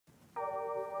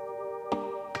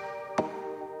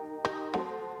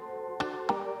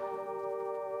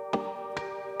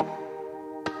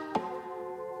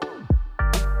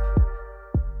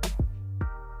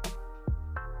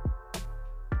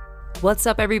What's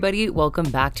up, everybody? Welcome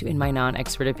back to In My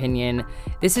Non-Expert Opinion.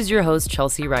 This is your host,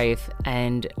 Chelsea Rife,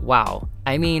 and wow,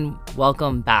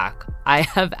 welcome back. I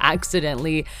have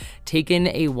accidentally taken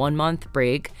a 1-month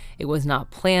break. It was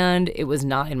not planned. It was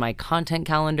not in my content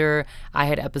calendar. I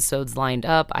had episodes lined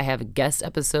up. I have guest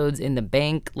episodes in the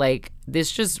bank.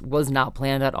 This just was not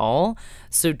planned at all.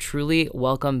 So truly,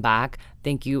 welcome back.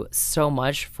 Thank you so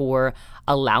much for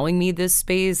allowing me this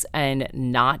space and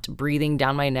not breathing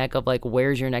down my neck of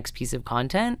where's your next piece of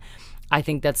content. I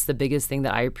think that's the biggest thing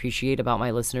that I appreciate about my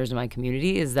listeners and my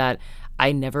community is that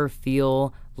I never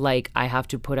feel like I have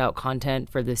to put out content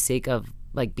for the sake of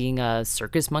being a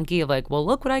circus monkey of well,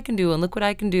 look what I can do and look what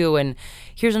I can do. And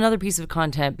here's another piece of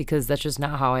content, because that's just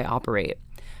not how I operate.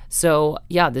 So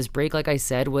yeah, this break, like I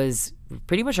said, was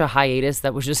pretty much a hiatus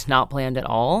that was just not planned at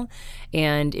all.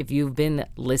 And if you've been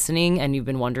listening and you've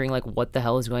been wondering what the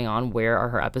hell is going on, where are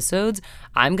her episodes,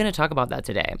 I'm going to talk about that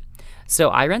today. So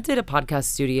I rented a podcast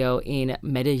studio in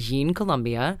Medellin,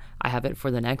 Colombia. I have it for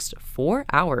the next 4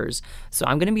 hours. So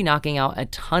I'm going to be knocking out a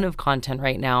ton of content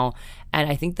right now.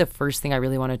 And I think the first thing I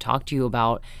really want to talk to you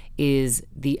about is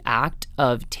the act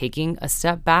of taking a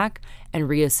step back and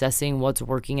reassessing what's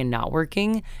working and not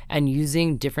working, and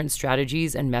using different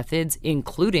strategies and methods,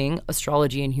 including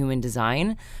astrology and human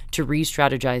design, to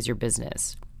re-strategize your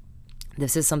business.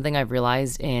 This is something I've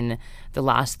realized in the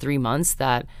last 3 months,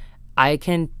 that I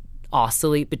can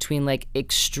oscillate between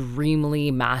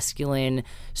extremely masculine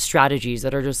strategies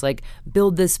that are just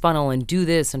build this funnel and do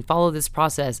this and follow this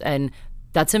process. And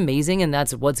that's amazing. And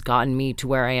that's what's gotten me to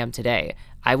where I am today.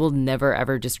 I will never,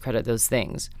 ever discredit those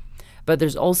things. But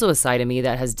there's also a side of me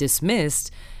that has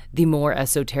dismissed the more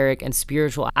esoteric and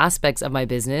spiritual aspects of my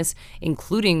business,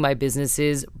 including my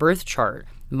business's birth chart,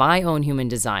 my own human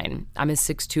design. I'm a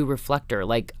 6'2" reflector.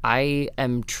 I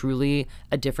am truly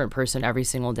a different person every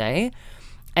single day.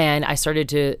 And I started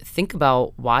to think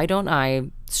about, why don't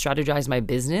I strategize my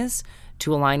business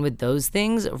to align with those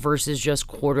things versus just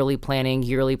quarterly planning,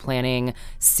 yearly planning,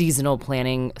 seasonal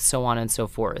planning, so on and so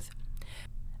forth.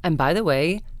 And by the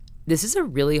way, this is a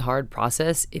really hard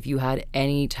process if you had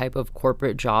any type of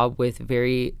corporate job with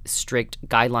very strict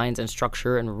guidelines and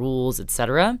structure and rules,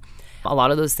 etc. A lot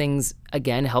of those things,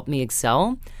 again, help me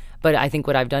excel. But I think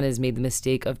what I've done is made the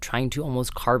mistake of trying to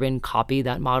almost carbon copy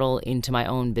that model into my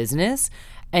own business.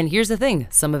 And here's the thing,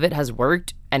 some of it has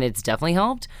worked and it's definitely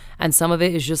helped. And some of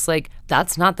it is just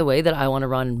that's not the way that I want to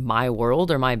run my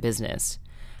world or my business.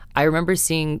 I remember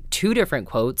seeing 2 different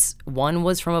quotes. One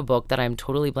was from a book that I'm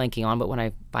totally blanking on, but when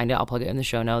I find it, I'll plug it in the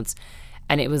show notes.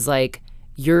 And it was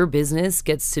your business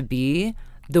gets to be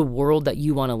the world that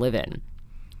you want to live in.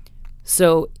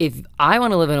 So if I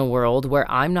want to live in a world where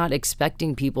I'm not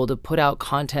expecting people to put out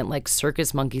content like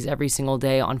circus monkeys every single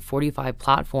day on 45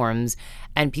 platforms,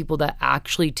 and people that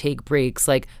actually take breaks,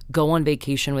 go on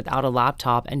vacation without a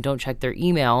laptop and don't check their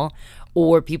email,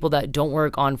 or people that don't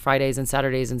work on Fridays and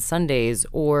Saturdays and Sundays,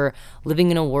 or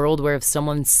living in a world where if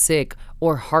someone's sick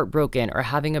or heartbroken or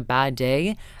having a bad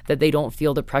day, that they don't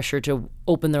feel the pressure to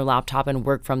open their laptop and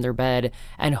work from their bed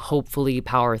and hopefully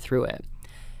power through it.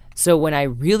 So when I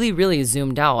really, really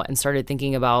zoomed out and started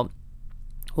thinking about,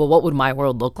 well, what would my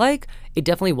world look like? It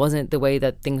definitely wasn't the way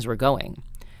that things were going.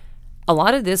 A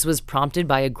lot of this was prompted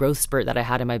by a growth spurt that I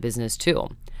had in my business too,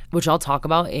 which I'll talk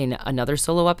about in another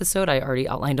solo episode. I already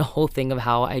outlined a whole thing of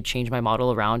how I changed my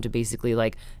model around to basically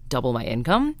double my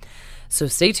income. So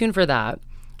stay tuned for that.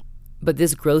 But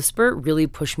this growth spurt really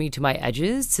pushed me to my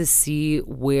edges to see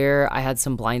where I had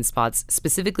some blind spots,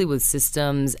 specifically with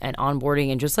systems and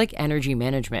onboarding and just energy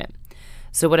management.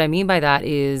 So what I mean by that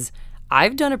is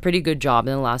I've done a pretty good job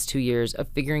in the last 2 years of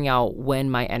figuring out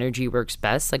when my energy works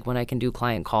best, when I can do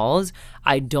client calls.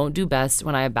 I don't do best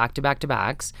when I have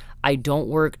back-to-back-to-backs. I don't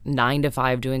work 9 to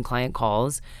 5 doing client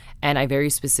calls. And I very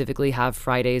specifically have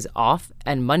Fridays off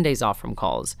and Mondays off from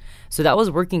calls. So that was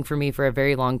working for me for a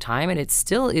very long time, and it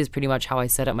still is pretty much how I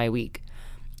set up my week.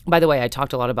 By the way, I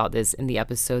talked a lot about this in the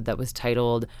episode that was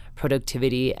titled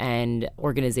Productivity and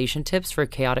Organization Tips for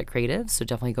Chaotic Creatives. So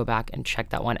definitely go back and check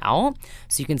that one out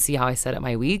so you can see how I set up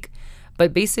my week.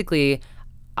 But basically,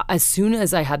 as soon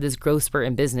as I had this growth spurt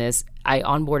in business, I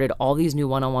onboarded all these new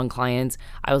one-on-one clients.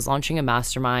 I was launching a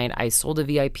mastermind. I sold a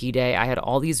VIP day. I had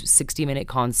all these 60-minute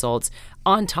consults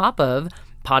on top of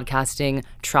podcasting,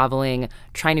 traveling,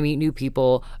 trying to meet new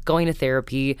people, going to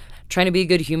therapy, trying to be a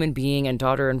good human being and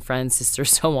daughter and friend, sister,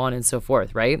 so on and so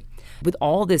forth, right? With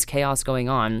all this chaos going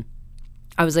on,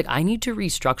 I was I need to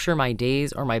restructure my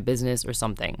days or my business or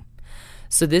something.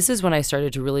 So this is when I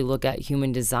started to really look at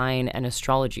human design and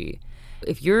astrology.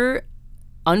 If you're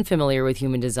unfamiliar with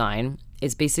human design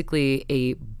is basically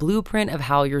a blueprint of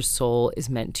how your soul is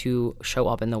meant to show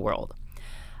up in the world.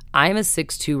 I'm a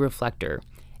 6'2" reflector.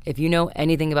 If you know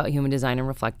anything about human design and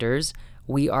reflectors,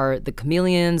 we are the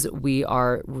chameleons. We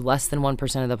are less than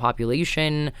 1% of the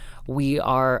population. We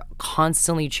are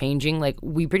constantly changing. Like,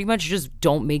 we pretty much just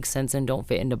don't make sense and don't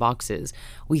fit into boxes.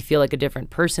 We feel like a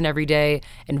different person every day.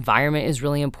 Environment is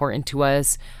really important to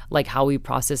us. Like, how we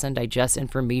process and digest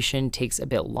information takes a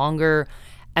bit longer.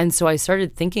 And so I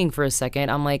started thinking for a second.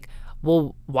 I'm like,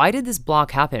 well, why did this block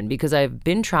happen? Because I've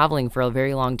been traveling for a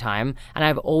very long time and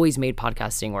I've always made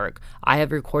podcasting work. I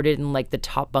have recorded in like the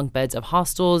top bunk beds of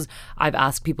hostels. I've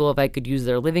asked people if I could use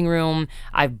their living room.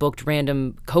 I've booked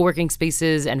random co-working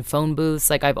spaces and phone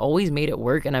booths. Like, I've always made it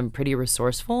work and I'm pretty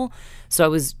resourceful. So I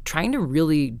was trying to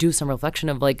really do some reflection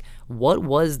of like, what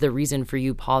was the reason for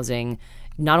you pausing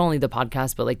not only the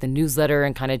podcast, but like the newsletter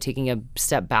and kind of taking a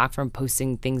step back from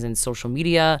posting things in social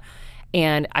media.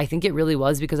 And I think it really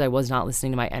was because I was not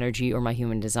listening to my energy or my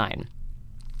human design.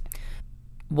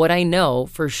 What I know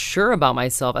for sure about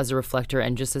myself as a reflector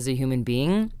and just as a human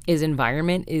being is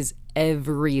environment is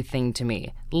everything to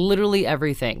me, literally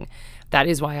everything. That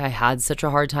is why I had such a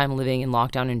hard time living in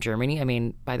lockdown in Germany. I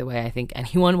mean, by the way, I think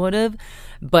anyone would have.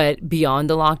 But beyond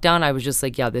the lockdown, I was just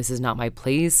like, yeah, this is not my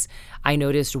place. I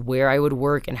noticed where I would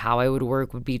work and how I would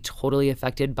work would be totally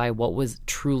affected by what was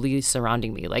truly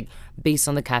surrounding me. Like, based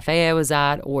on the cafe I was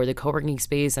at or the co-working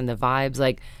space and the vibes,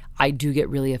 like, I do get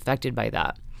really affected by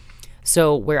that.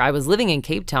 So where I was living in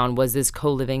Cape Town was this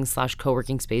co-living /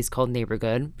 co-working space called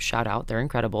Neighborhood. Shout out, they're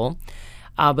incredible.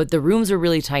 But the rooms are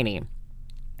really tiny.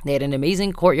 They had an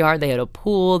amazing courtyard. They had a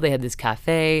pool. They had this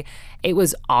cafe. It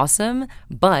was awesome.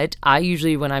 But I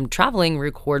usually, when I'm traveling,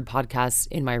 record podcasts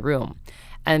in my room.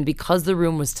 And because the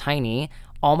room was tiny,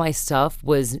 all my stuff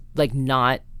was like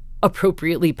not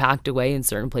appropriately packed away in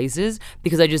certain places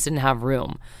because I just didn't have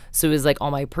room. So it was like all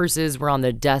my purses were on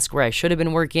the desk where I should have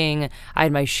been working. I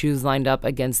had my shoes lined up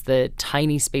against the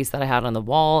tiny space that I had on the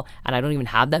wall, and I don't even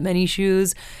have that many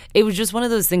shoes. It was just one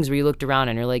of those things where you looked around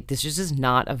and you're like, this is just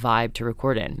not a vibe to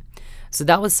record in. So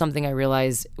that was something I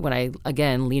realized when I,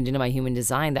 again, leaned into my human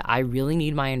design, that I really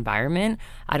need my environment.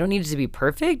 I don't need it to be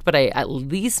perfect, but I at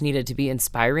least need it to be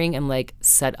inspiring and like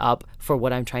set up for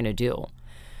what I'm trying to do.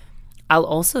 I'll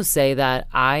also say that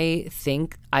I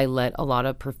think I let a lot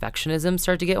of perfectionism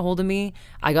start to get hold of me.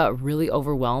 I got really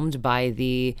overwhelmed by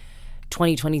the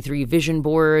 2023 vision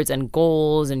boards and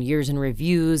goals and years in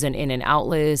reviews and in and out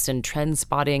lists and trend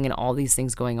spotting and all these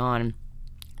things going on,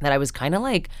 that I was kind of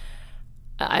like,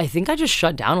 I think I just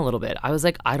shut down a little bit. I was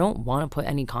like, I don't want to put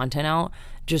any content out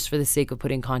just for the sake of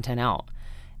putting content out.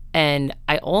 And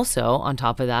I also, on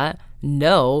top of that,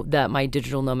 know that my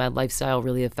digital nomad lifestyle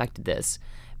really affected this.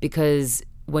 Because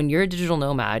when you're a digital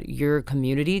nomad, your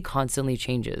community constantly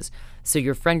changes. So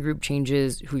your friend group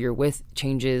changes, who you're with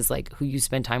changes, like who you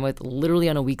spend time with literally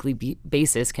on a weekly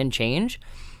basis can change.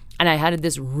 And I had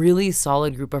this really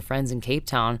solid group of friends in Cape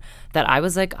Town that I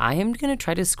was like, I am going to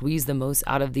try to squeeze the most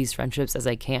out of these friendships as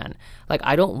I can. Like,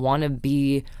 I don't want to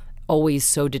be always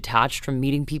so detached from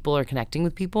meeting people or connecting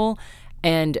with people.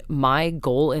 And my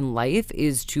goal in life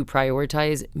is to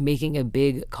prioritize making a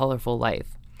big, colorful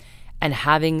life. And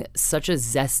having such a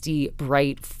zesty,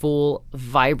 bright, full,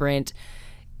 vibrant,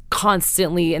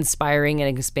 constantly inspiring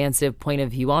and expansive point of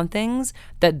view on things,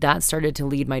 that started to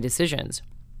lead my decisions.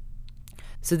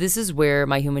 So this is where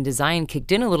my human design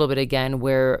kicked in a little bit again,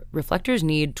 where reflectors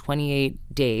need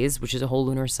 28 days, which is a whole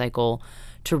lunar cycle,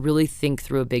 to really think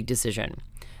through a big decision.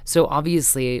 So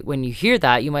obviously, when you hear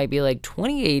that, you might be like,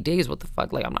 28 days? What the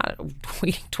fuck? Like, I'm not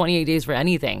waiting 28 days for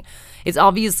anything. It's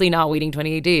obviously not waiting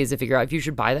 28 days to figure out if you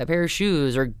should buy that pair of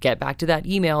shoes or get back to that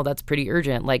email that's pretty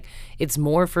urgent. Like, it's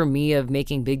more for me of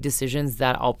making big decisions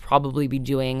that I'll probably be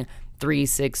doing 3,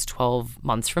 6, 12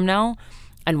 months from now.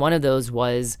 And one of those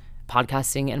was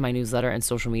podcasting and my newsletter and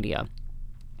social media.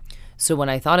 So when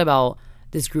I thought about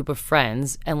this group of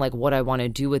friends and like what I want to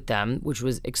do with them, which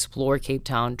was explore Cape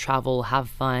Town, travel, have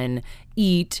fun,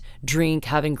 eat, drink,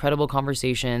 have incredible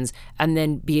conversations, and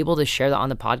then be able to share that on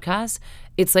the podcast,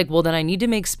 it's like, well, then I need to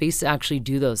make space to actually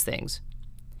do those things,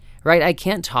 right? I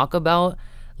can't talk about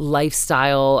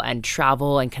lifestyle and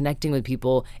travel and connecting with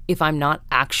people if I'm not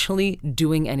actually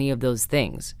doing any of those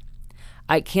things.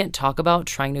 I can't talk about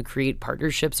trying to create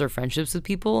partnerships or friendships with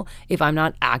people if I'm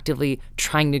not actively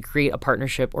trying to create a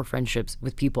partnership or friendships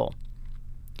with people.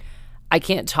 I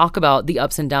can't talk about the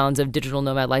ups and downs of digital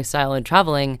nomad lifestyle and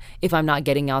traveling if I'm not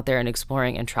getting out there and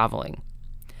exploring and traveling.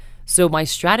 So my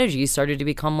strategy started to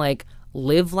become like,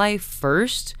 live life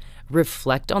first,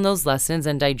 reflect on those lessons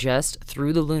and digest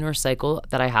through the lunar cycle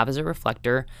that I have as a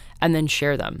reflector, and then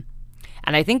share them.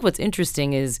 And I think what's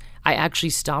interesting is I actually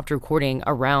stopped recording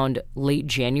around late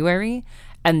January,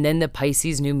 and then the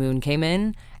Pisces new moon came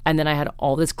in, and then I had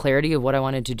all this clarity of what I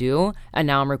wanted to do, and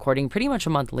now I'm recording pretty much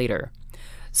a month later.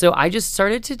 So I just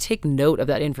started to take note of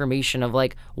that information of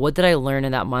like, what did I learn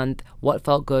in that month? What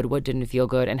felt good? What didn't feel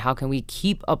good? And how can we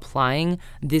keep applying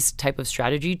this type of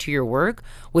strategy to your work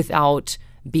without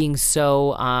being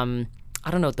so, I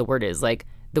don't know what the word is. Like,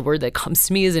 the word that comes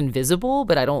to me is invisible,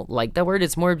 but I don't like that word.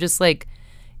 It's more of just like,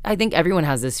 I think everyone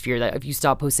has this fear that if you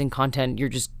stop posting content, you're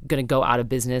just going to go out of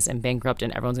business and bankrupt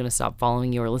and everyone's going to stop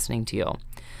following you or listening to you.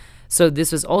 So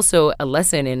this was also a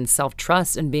lesson in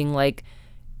self-trust and being like,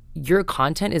 your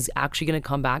content is actually going to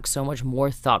come back so much more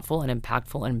thoughtful and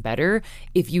impactful and better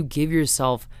if you give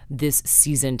yourself this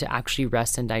season to actually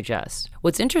rest and digest.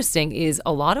 What's interesting is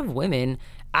a lot of women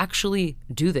actually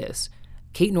do this.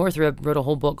 Kate Northrup wrote a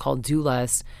whole book called Do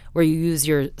Less, where you use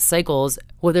your cycles,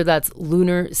 whether that's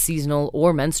lunar, seasonal,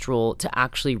 or menstrual, to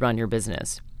actually run your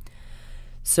business.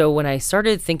 So when I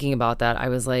started thinking about that, I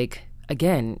was like,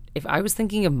 again, if I was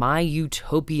thinking of my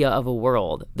utopia of a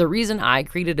world, the reason I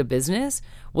created a business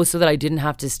was so that I didn't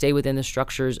have to stay within the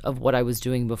structures of what I was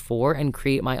doing before and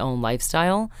create my own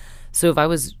lifestyle. So if I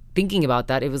was thinking about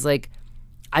that, it was like,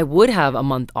 I would have a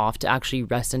month off to actually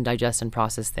rest and digest and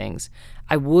process things.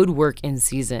 I would work in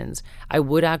seasons. I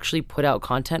would actually put out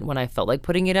content when I felt like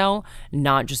putting it out,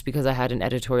 not just because I had an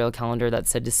editorial calendar that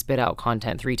said to spit out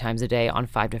content 3 times a day on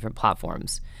 5 different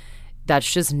platforms.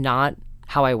 That's just not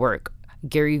how I work.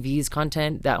 Gary Vee's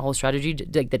content, that whole strategy,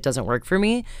 that doesn't work for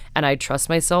me. And I trust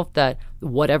myself that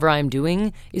whatever I'm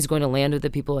doing is going to land with the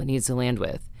people it needs to land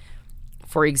with.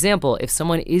 For example, if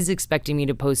someone is expecting me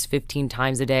to post 15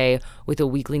 times a day with a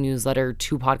weekly newsletter,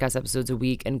 2 podcast episodes a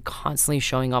week, and constantly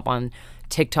showing up on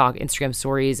TikTok, Instagram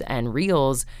stories, and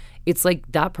Reels, it's like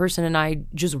that person and I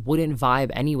just wouldn't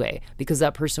vibe anyway, because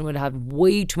that person would have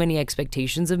way too many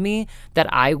expectations of me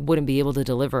that I wouldn't be able to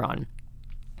deliver on.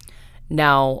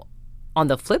 Now, on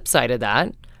the flip side of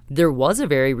that, there was a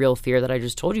very real fear that I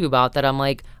just told you about that I'm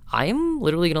like, I'm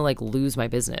literally going to like lose my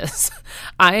business.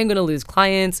 I am going to lose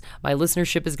clients. My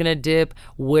listenership is going to dip.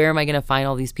 Where am I going to find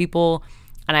all these people?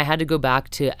 And I had to go back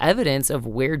to evidence of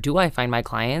where do I find my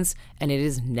clients? And it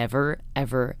is never,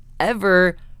 ever,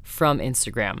 ever from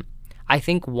Instagram. I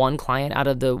think one client out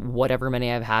of the whatever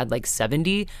many I've had, like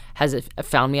 70, has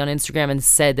found me on Instagram and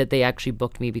said that they actually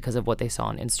booked me because of what they saw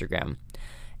on Instagram.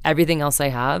 Everything else I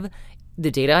have, the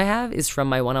data I have, is from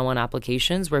my one-on-one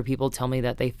applications where people tell me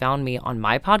that they found me on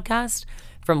my podcast,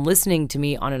 from listening to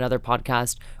me on another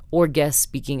podcast, or guest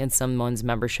speaking in someone's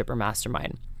membership or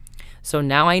mastermind. So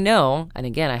now I know, and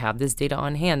again, I have this data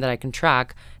on hand that I can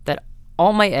track, that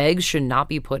all my eggs should not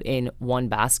be put in one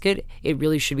basket. It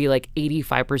really should be like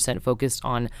 85% focused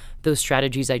on those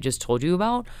strategies I just told you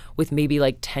about, with maybe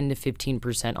like 10 to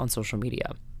 15% on social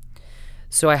media.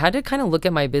 So I had to kind of look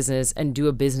at my business and do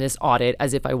a business audit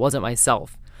as if I wasn't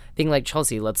myself. Being like,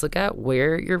 Chelsea, let's look at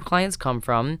where your clients come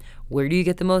from. Where do you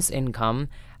get the most income?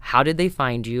 How did they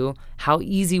find you? How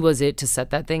easy was it to set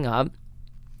that thing up?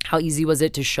 How easy was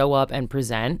it to show up and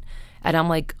present? And I'm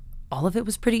like, all of it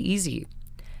was pretty easy.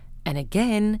 And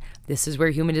again, this is where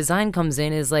human design comes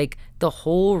in, is like the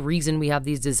whole reason we have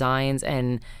these designs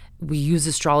and we use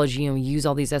astrology and we use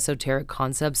all these esoteric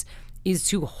concepts is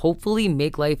to hopefully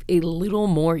make life a little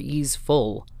more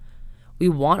easeful. We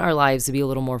want our lives to be a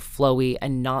little more flowy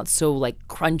and not so like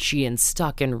crunchy and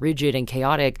stuck and rigid and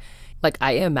chaotic. Like,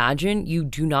 I imagine you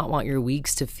do not want your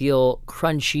weeks to feel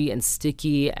crunchy and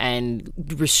sticky and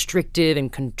restrictive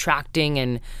and contracting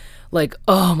and like,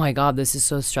 oh my God, this is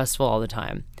so stressful all the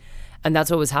time. And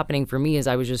that's what was happening for me, is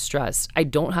I was just stressed. I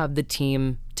don't have the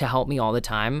team to help me all the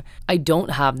time. I don't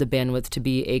have the bandwidth to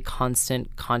be a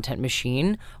constant content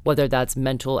machine, whether that's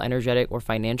mental, energetic, or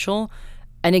financial.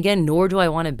 And again, nor do I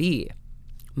want to be.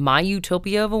 My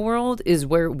utopia of a world is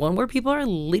where people are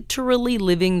literally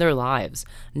living their lives,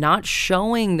 not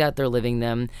showing that they're living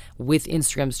them with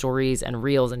Instagram stories and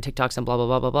Reels and TikToks and blah, blah,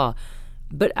 blah, blah, blah,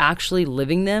 but actually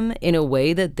living them in a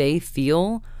way that they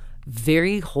feel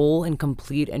very whole and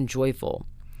complete and joyful.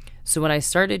 So when I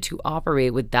started to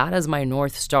operate with that as my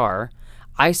North Star,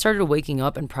 I started waking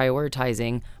up and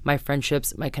prioritizing my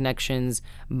friendships, my connections,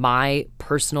 my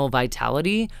personal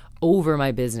vitality over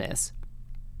my business.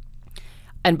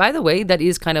 And by the way, that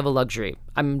is kind of a luxury.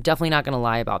 I'm definitely not going to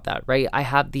lie about that, right? I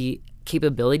have the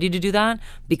capability to do that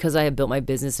because I have built my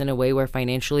business in a way where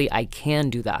financially I can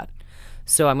do that.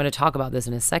 So I'm going to talk about this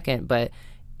in a second, but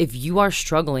if you are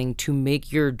struggling to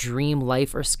make your dream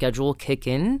life or schedule kick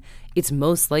in, it's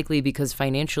most likely because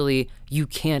financially you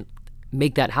can't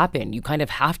make that happen. You kind of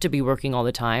have to be working all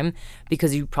the time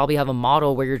because you probably have a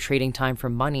model where you're trading time for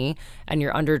money and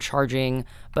you're undercharging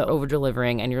but over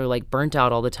delivering and you're like burnt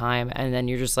out all the time. And then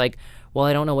you're just like, well,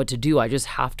 I don't know what to do. I just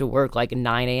have to work like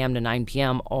 9 a.m. to 9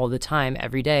 p.m. all the time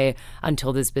every day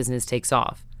until this business takes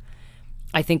off.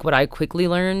 I think what I quickly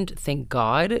learned, thank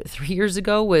God, 3 years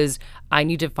ago was I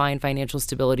need to find financial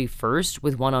stability first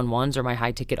with one-on-ones or my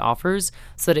high ticket offers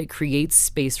so that it creates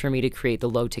space for me to create the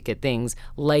low ticket things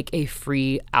like a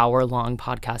free hour-long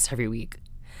podcast every week.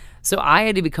 So I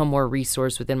had to become more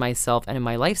resourced within myself and in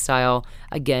my lifestyle,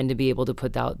 again, to be able to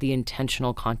put out the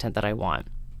intentional content that I want.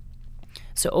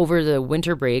 So over the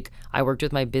winter break, I worked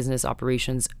with my business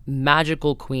operations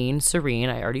magical queen, Serene.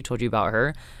 I already told you about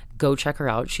her. Go check her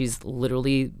out. She's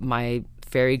literally my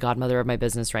fairy godmother of my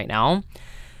business right now.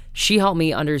 She helped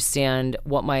me understand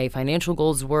what my financial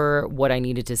goals were, what I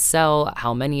needed to sell,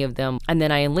 how many of them. And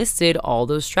then I enlisted all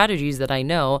those strategies that I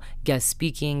know, guest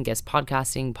speaking, guest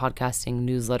podcasting,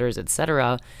 newsletters,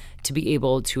 etc., to be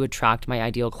able to attract my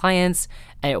ideal clients.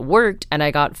 And it worked. And I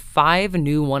got 5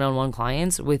 new one-on-one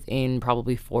clients within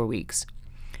probably 4 weeks,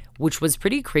 which was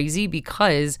pretty crazy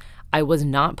because I was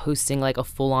not posting like a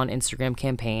full-on Instagram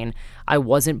campaign. I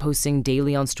wasn't posting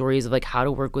daily on stories of like how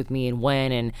to work with me and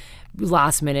when and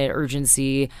last minute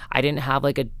urgency. I didn't have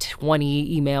like a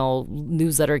 20 email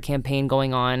newsletter campaign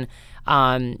going on.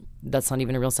 That's not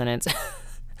even a real sentence.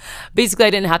 Basically, I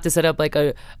didn't have to set up like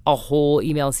a whole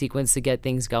email sequence to get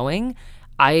things going.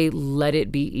 I let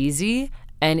it be easy,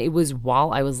 and it was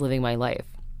while I was living my life.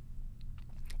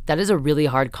 That is a really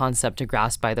hard concept to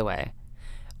grasp, by the way.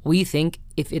 We think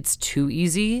if it's too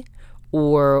easy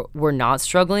or we're not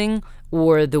struggling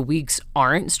or the weeks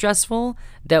aren't stressful,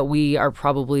 that we are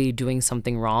probably doing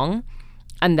something wrong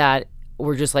and that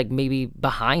we're just like maybe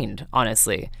behind,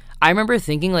 honestly. I remember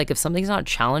thinking like if something's not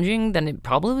challenging, then it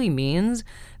probably means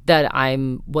that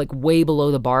I'm like way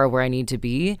below the bar where I need to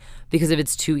be, because if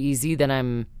it's too easy,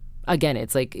 then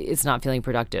it's like it's not feeling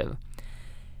productive.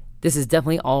 This is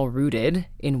definitely all rooted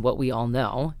in what we all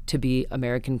know to be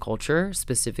American culture,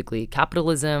 specifically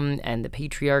capitalism and the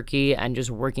patriarchy, and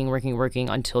just working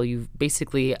until you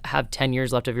basically have 10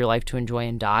 years left of your life to enjoy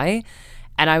and die.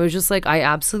 And I was just like, I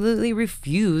absolutely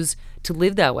refuse to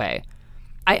live that way.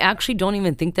 I actually don't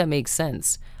even think that makes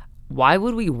sense. Why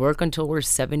would we work until we're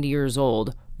 70 years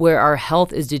old where our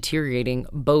health is deteriorating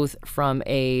both from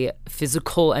a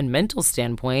physical and mental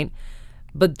standpoint,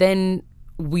 but then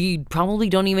we probably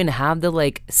don't even have the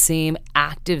like same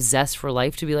active zest for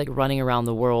life to be like running around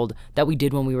the world that we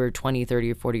did when we were 20,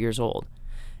 30, or 40 years old.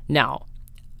 Now,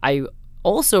 I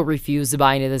also refuse to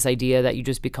buy into this idea that you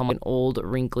just become an old,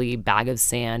 wrinkly bag of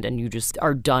sand and you just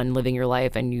are done living your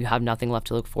life and you have nothing left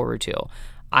to look forward to.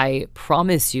 I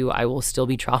promise you I will still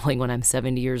be traveling when I'm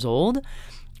 70 years old.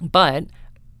 But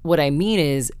what I mean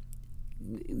is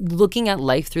looking at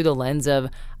life through the lens of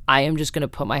I am just going to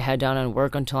put my head down and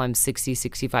work until I'm 60,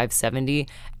 65, 70,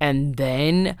 and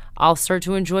then I'll start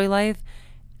to enjoy life.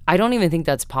 I don't even think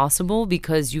that's possible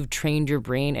because you've trained your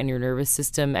brain and your nervous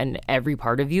system and every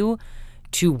part of you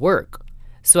to work.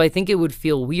 So I think it would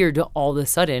feel weird to all of a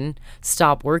sudden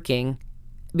stop working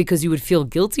because you would feel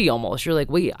guilty almost. You're like,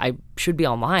 wait, I should be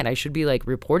online. I should be like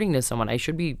reporting to someone. I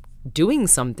should be doing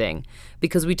something,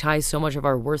 because we tie so much of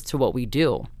our worth to what we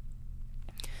do.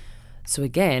 So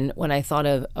again, when I thought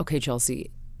of, okay,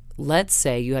 Chelsea, let's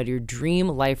say you had your dream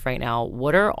life right now.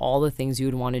 What are all the things you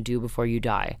would want to do before you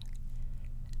die?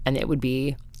 And it would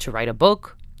be to write a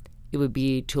book. It would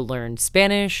be to learn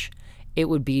Spanish. It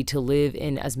would be to live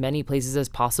in as many places as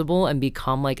possible and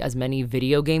become like as many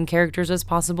video game characters as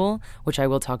possible, which I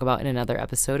will talk about in another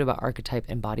episode about archetype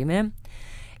embodiment.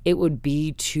 It would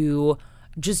be to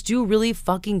just do really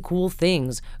fucking cool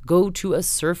things. Go to a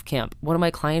surf camp. One of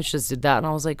my clients just did that and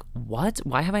I was like, what?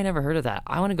 Why have I never heard of that?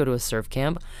 I want to go to a surf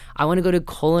camp. I want to go to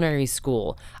culinary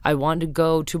school. I want to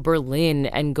go to Berlin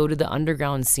and go to the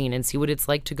underground scene and see what it's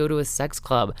like to go to a sex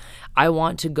club. I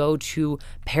want to go to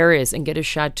Paris and get a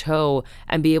chateau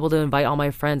and be able to invite all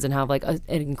my friends and have like an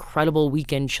incredible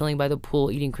weekend chilling by the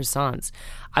pool eating croissants.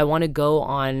 I want to go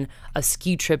on a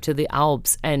ski trip to the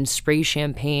Alps and spray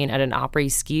champagne at an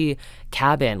après-ski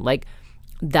cabin. Like,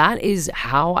 that is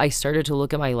how I started to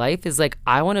look at my life, is like,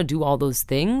 I want to do all those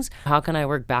things. How can I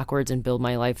work backwards and build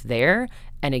my life there?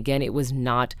 And again, it was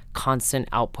not constant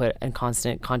output and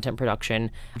constant content production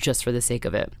just for the sake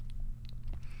of it.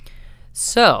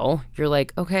 So you're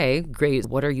like, okay, great.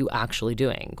 What are you actually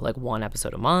doing? Like 1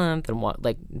 episode a month and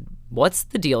what's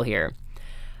the deal here?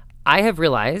 I have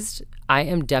realized I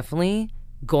am definitely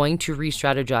going to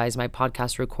re-strategize my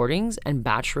podcast recordings and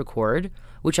batch record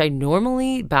which I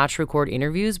normally batch record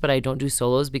interviews, but I don't do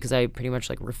solos because I pretty much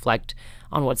like reflect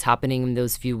on what's happening in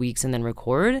those few weeks and then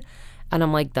record. And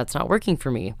I'm like, that's not working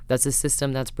for me. That's a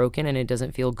system that's broken and it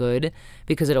doesn't feel good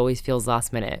because it always feels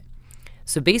last minute.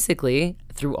 So basically,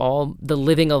 through all the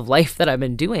living of life that I've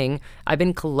been doing, I've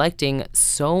been collecting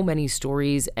so many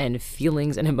stories and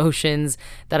feelings and emotions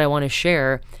that I want to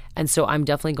share. And so I'm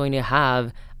definitely going to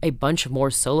have a bunch more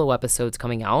solo episodes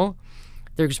coming out.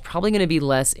 There's probably going to be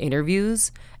less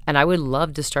interviews, and I would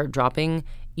love to start dropping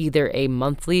either a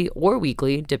monthly or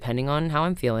weekly, depending on how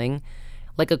I'm feeling,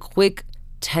 like a quick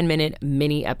 10-minute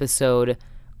mini episode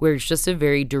where it's just a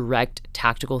very direct,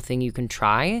 tactical thing you can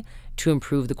try to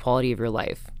improve the quality of your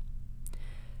life.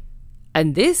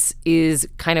 And this is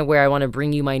kind of where I want to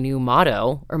bring you my new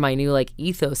motto, or my new like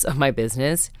ethos of my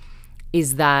business,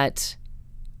 is that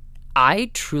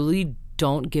I truly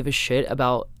don't give a shit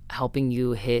about helping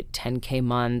you hit 10K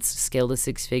months, scale to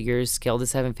 6 figures, scale to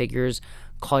 7 figures,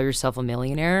 call yourself a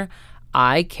millionaire.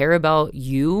 I care about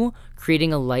you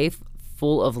creating a life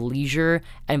full of leisure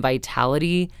and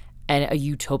vitality and a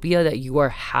utopia that you are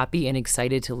happy and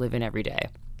excited to live in every day.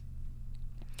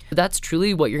 That's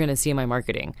truly what you're going to see in my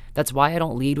marketing. That's why I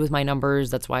don't lead with my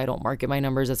numbers. That's why I don't market my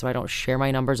numbers. That's why I don't share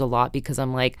my numbers a lot, because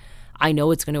I'm like, I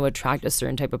know it's going to attract a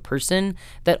certain type of person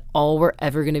that all we're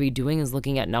ever going to be doing is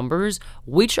looking at numbers,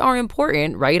 which are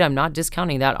important, right? I'm not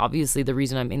discounting that. Obviously, the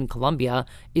reason I'm in Colombia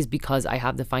is because I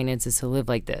have the finances to live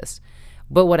like this.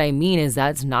 But what I mean is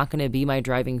that's not going to be my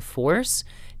driving force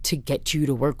to get you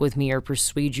to work with me or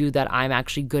persuade you that I'm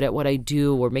actually good at what I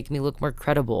do or make me look more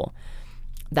credible.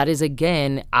 That is,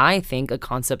 again, I think a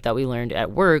concept that we learned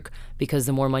at work, because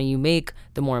the more money you make,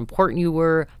 the more important you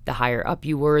were, the higher up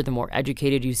you were, the more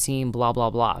educated you seem, blah, blah,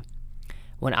 blah.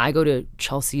 When I go to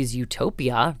Chelsea's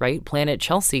Utopia, right, Planet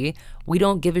Chelsea, we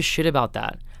don't give a shit about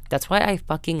that. That's why I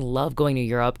fucking love going to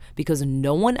Europe, because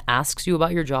no one asks you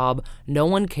about your job. No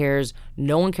one cares.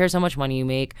 No one cares how much money you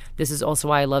make. This is also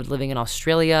why I loved living in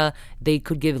Australia. They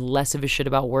could give less of a shit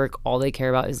about work. All they care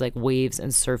about is like waves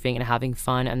and surfing and having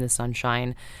fun and the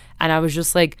sunshine. And I was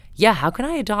just like, yeah, how can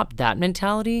I adopt that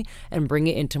mentality and bring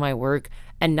it into my work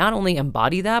and not only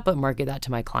embody that, but market that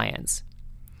to my clients?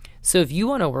 So if you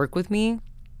want to work with me,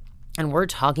 and we're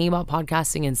talking about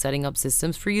podcasting and setting up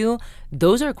systems for you,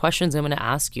 those are questions I'm going to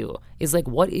ask you. Is like,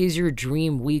 what is your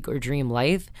dream week or dream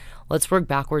life? Let's work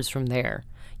backwards from there.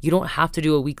 You don't have to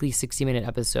do a weekly 60-minute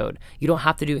episode. You don't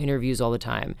have to do interviews all the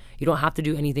time. You don't have to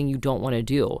do anything you don't want to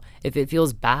do. If it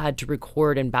feels bad to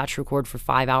record and batch record for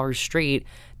 5 hours straight,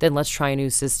 then let's try a new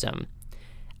system.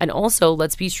 And also,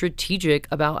 let's be strategic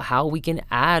about how we can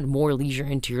add more leisure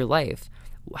into your life.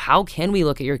 How can we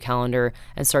look at your calendar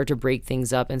and start to break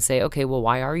things up and say, okay, well,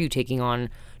 why are you taking on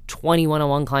 20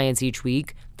 one-on-one clients each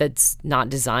week that's not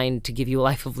designed to give you a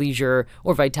life of leisure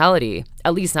or vitality?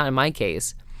 At least not in my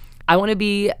case. I want to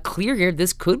be clear here.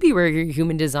 This could be where your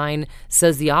human design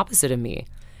says the opposite of me.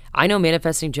 I know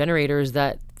manifesting generators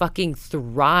that fucking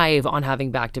thrive on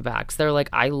having back-to-backs. They're like,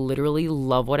 I literally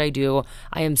love what I do.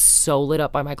 I am so lit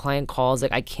up by my client calls.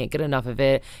 Like, I can't get enough of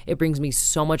it. It brings me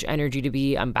so much energy to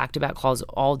be on back-to-back calls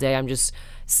all day. I'm just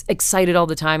excited all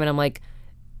the time. And I'm like,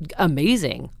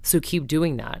 amazing. So keep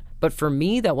doing that. But for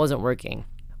me, that wasn't working.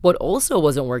 What also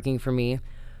wasn't working for me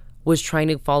was trying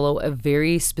to follow a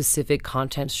very specific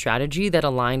content strategy that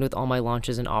aligned with all my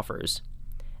launches and offers.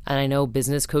 And I know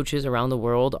business coaches around the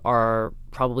world are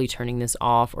probably turning this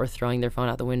off or throwing their phone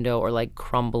out the window or like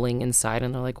crumbling inside.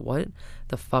 And they're like, what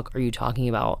the fuck are you talking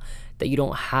about? That you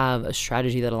don't have a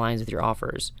strategy that aligns with your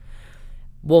offers.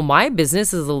 Well, my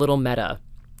business is a little meta,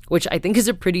 which I think is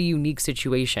a pretty unique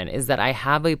situation, is that I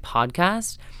have a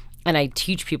podcast and I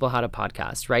teach people how to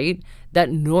podcast, right? That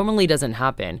normally doesn't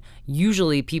happen.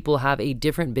 Usually people have a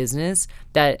different business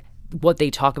that what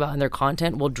they talk about in their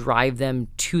content will drive them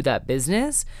to that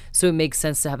business. So it makes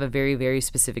sense to have a very, very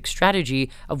specific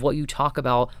strategy of what you talk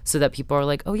about so that people are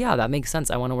like, oh yeah, that makes sense.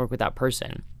 I want to work with that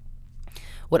person.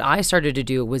 What I started to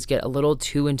do was get a little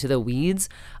too into the weeds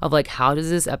of like, how does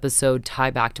this episode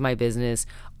tie back to my business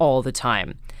all the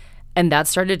time? And that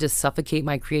started to suffocate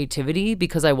my creativity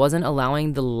because I wasn't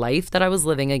allowing the life that I was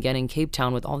living again in Cape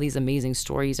Town with all these amazing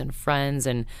stories and friends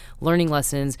and learning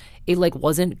lessons. It like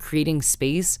wasn't creating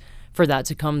space for that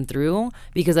to come through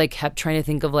because I kept trying to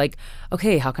think of like,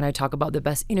 okay, how can I talk about the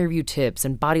best interview tips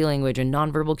and body language and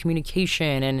nonverbal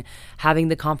communication and having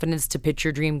the confidence to pitch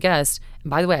your dream guest. And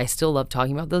by the way, I still love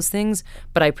talking about those things,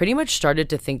 but I pretty much started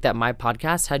to think that my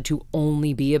podcast had to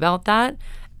only be about that.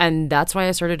 And that's why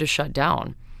I started to shut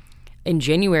down. In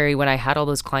January, when I had all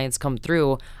those clients come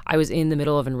through, I was in the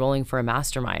middle of enrolling for a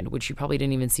mastermind, which you probably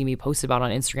didn't even see me post about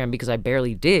on Instagram because I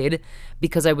barely did,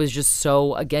 because I was just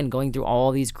so, again, going through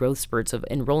all these growth spurts of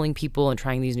enrolling people and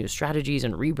trying these new strategies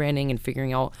and rebranding and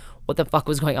figuring out what the fuck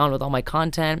was going on with all my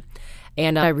content.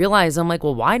 And I realized, I'm like,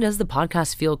 well, why does the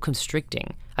podcast feel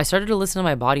constricting? I started to listen to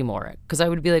my body more because I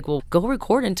would be like, well, go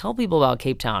record and tell people about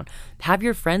Cape Town. Have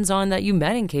your friends on that you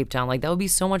met in Cape Town. Like, that would be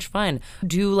so much fun.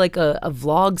 Do like a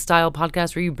vlog style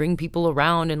podcast where you bring people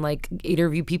around and like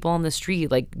interview people on the street,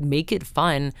 like make it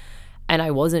fun. And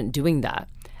I wasn't doing that.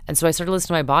 And so I started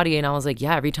listening to my body and I was like,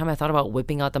 yeah, every time I thought about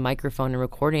whipping out the microphone and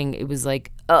recording, it was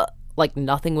like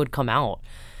nothing would come out.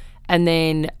 And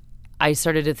then I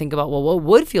started to think about, well, what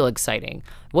would feel exciting?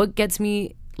 What gets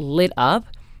me lit up?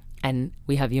 And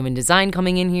we have human design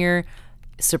coming in here.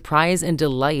 Surprise and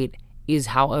delight is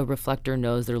how a reflector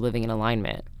knows they're living in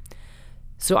alignment.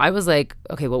 So I was like,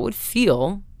 okay, what would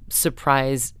feel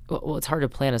surprise? Well, it's hard to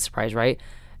plan a surprise, right?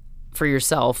 For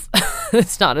yourself,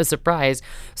 it's not a surprise.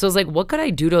 So I was like, what could I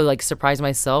do to like surprise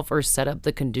myself or set up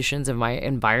the conditions of my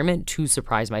environment to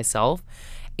surprise myself?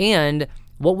 And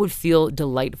what would feel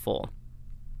delightful?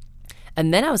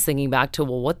 And then I was thinking back to,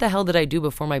 well, what the hell did I do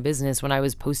before my business when I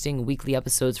was posting weekly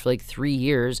episodes for like 3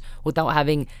 years without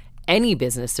having any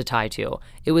business to tie to?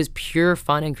 It was pure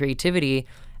fun and creativity.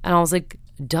 And I was like,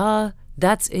 duh,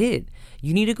 that's it.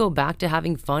 You need to go back to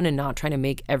having fun and not trying to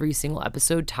make every single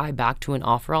episode tie back to an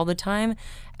offer all the time.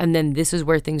 And then this is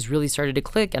where things really started to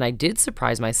click. And I did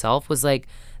surprise myself, was like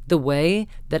the way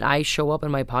that I show up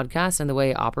in my podcast and the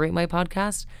way I operate my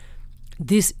podcast,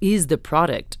 this is the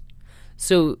product.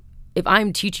 So if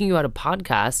I'm teaching you how to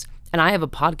podcast and I have a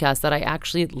podcast that I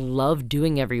actually love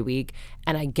doing every week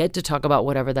and I get to talk about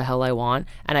whatever the hell I want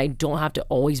and I don't have to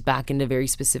always back into very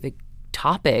specific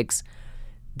topics,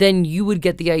 then you would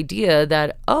get the idea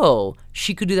that, oh,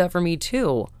 she could do that for me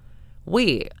too.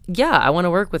 Wait, yeah, I want to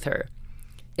work with her.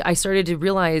 I started to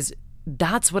realize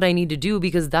that's what I need to do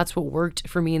because that's what worked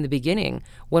for me in the beginning.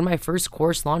 When my first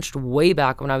course launched way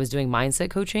back when I was doing mindset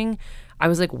coaching, I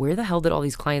was like, where the hell did all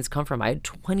these clients come from? I had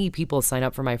 20 people sign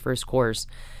up for my first course.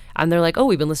 And they're like, oh,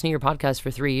 we've been listening to your podcast for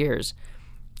 3 years.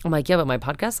 I'm like, yeah, but my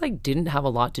podcast like didn't have a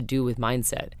lot to do with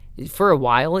mindset. For a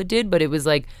while it did, but it was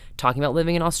like talking about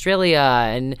living in Australia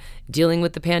and dealing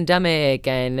with the pandemic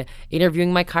and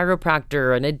interviewing my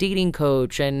chiropractor and a dating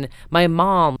coach and my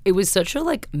mom. It was such a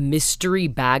like mystery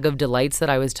bag of delights that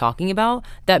I was talking about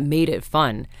that made it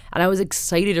fun. And I was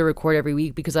excited to record every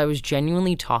week because I was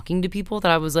genuinely talking to people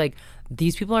that I was like,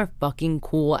 these people are fucking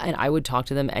cool and I would talk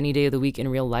to them any day of the week in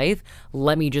real life.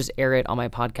 Let me just air it on my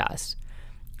podcast.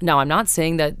 Now, I'm not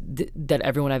saying that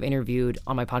everyone I've interviewed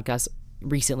on my podcast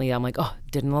recently, I'm like, oh,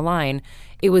 didn't align.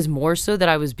 It was more so that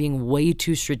I was being way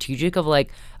too strategic of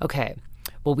like, okay,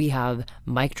 well, we have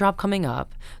mic drop coming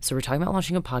up. So we're talking about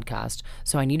launching a podcast.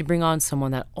 So I need to bring on someone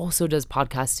that also does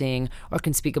podcasting or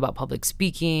can speak about public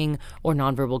speaking or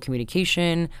nonverbal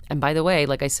communication. And by the way,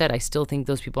 like I said, I still think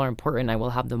those people are important. I will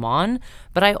have them on.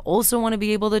 But I also want to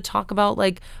be able to talk about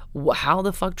like how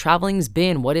the fuck traveling's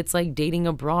been, what it's like dating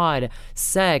abroad,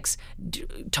 sex,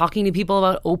 talking to people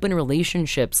about open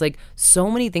relationships. Like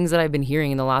so many things that I've been hearing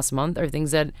in the last month are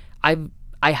things that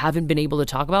I haven't been able to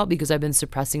talk about because I've been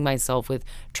suppressing myself with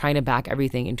trying to back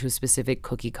everything into a specific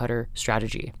cookie cutter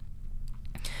strategy.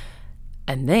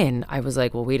 And then I was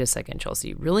like, well, wait a second,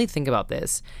 Chelsea, really think about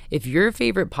this. If your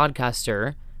favorite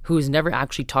podcaster who's never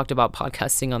actually talked about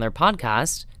podcasting on their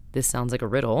podcast, this sounds like a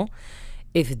riddle,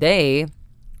 if they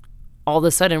all of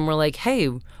a sudden were like, hey,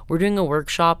 we're doing a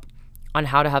workshop on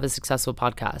how to have a successful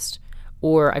podcast.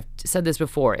 Or I've said this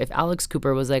before, if Alex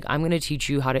Cooper was like, I'm going to teach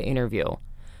you how to interview,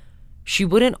 she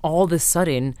wouldn't all of a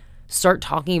sudden start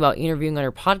talking about interviewing on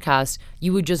her podcast.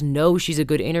 You would just know she's a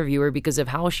good interviewer because of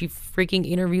how she freaking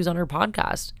interviews on her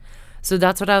podcast. So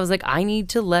that's what I was like, I need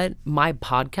to let my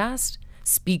podcast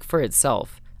speak for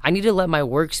itself. I need to let my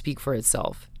work speak for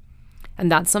itself.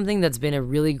 And that's something that's been a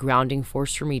really grounding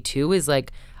force for me too, is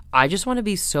like, I just want to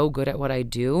be so good at what I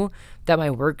do that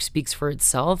my work speaks for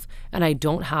itself and I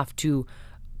don't have to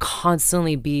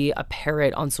constantly be a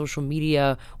parrot on social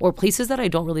media or places that I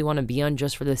don't really want to be on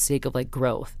just for the sake of like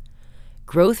growth.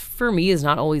 Growth for me is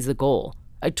not always the goal.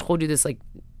 I told you this like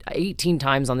 18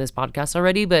 times on this podcast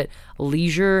already, but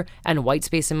leisure and white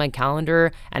space in my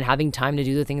calendar and having time to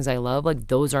do the things I love, like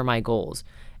those are my goals.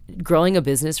 Growing a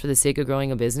business for the sake of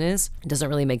growing a business doesn't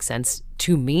really make sense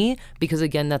to me because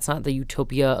again, that's not the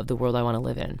utopia of the world I want to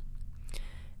live in.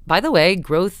 By the way,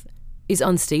 growth is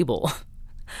unstable.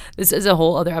 This is a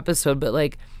whole other episode, but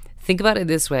like, think about it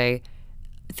this way.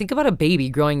 Think about a baby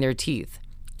growing their teeth.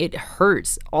 it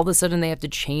hurts. All of a sudden they have to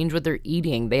change what they're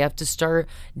eating. They have to start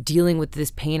dealing with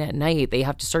this pain at night. They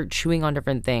have to start chewing on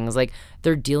different things. Like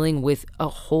they're dealing with a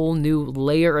whole new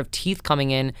layer of teeth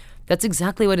coming in. That's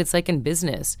exactly what it's like in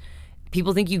business.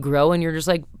 People think you grow and you're just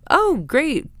like, oh,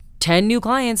 great. 10 new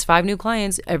clients, 5 new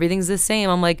clients, everything's the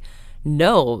same. I'm like,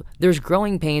 no, there's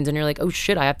growing pains and you're like, oh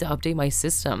shit, I have to update my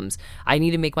systems. I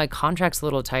need to make my contracts a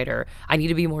little tighter. I need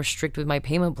to be more strict with my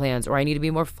payment plans, or I need to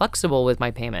be more flexible with my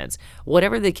payments.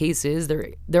 Whatever the case is,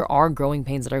 there are growing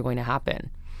pains that are going to happen.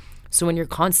 So when you're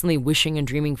constantly wishing and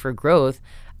dreaming for growth,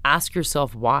 ask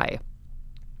yourself why.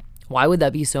 Why would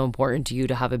that be so important to you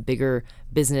to have a bigger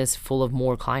business full of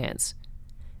more clients?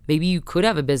 Maybe you could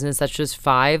have a business that's just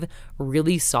 5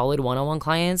 really solid one-on-one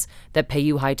clients that pay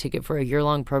you high ticket for a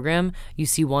year-long program. You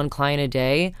see 1 client a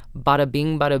day, bada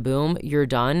bing, bada boom, you're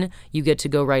done. You get to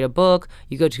go write a book.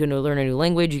 You go to learn a new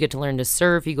language. You get to learn to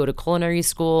surf. You go to culinary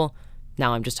school.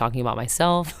 Now I'm just talking about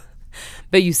myself.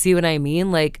 But you see what I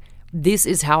mean? Like, this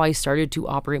is how I started to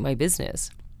operate my business.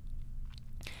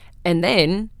 And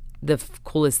then the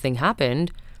coolest thing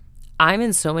happened. I'm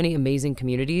in so many amazing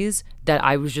communities that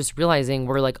I was just realizing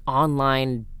were like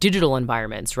online digital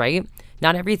environments, right?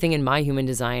 Not everything in my human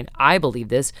design, I believe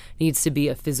this, needs to be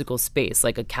a physical space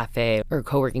like a cafe or a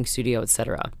co-working studio,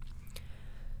 etc.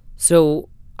 So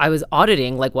I was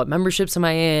auditing like what memberships am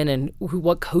I in and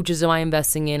what coaches am I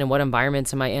investing in and what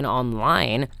environments am I in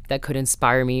online that could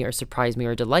inspire me or surprise me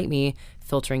or delight me,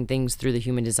 filtering things through the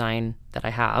human design that I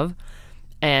have.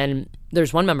 And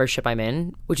there's one membership I'm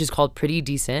in, which is called Pretty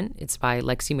Decent. It's by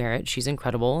Lexi Merritt. She's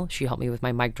incredible. She helped me with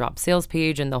my mic drop sales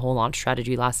page and the whole launch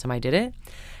strategy last time I did it.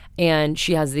 And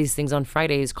she has these things on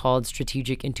Fridays called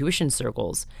Strategic Intuition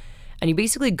Circles. And you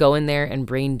basically go in there and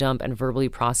brain dump and verbally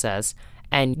process.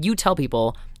 And you tell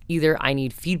people either I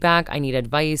need feedback, I need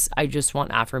advice, I just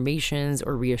want affirmations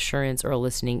or reassurance or a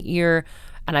listening ear.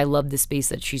 And I love the space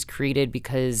that she's created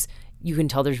because you can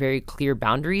tell there's very clear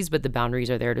boundaries, but the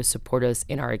boundaries are there to support us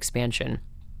in our expansion.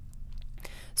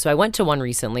 So I went to one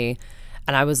recently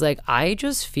and I was like, I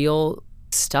just feel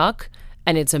stuck.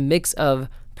 And it's a mix of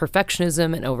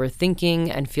perfectionism and overthinking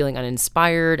and feeling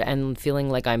uninspired and feeling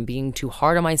like I'm being too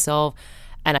hard on myself.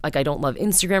 And like, I don't love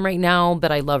Instagram right now,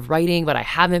 but I love writing, but I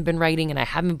haven't been writing and I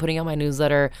haven't been putting out my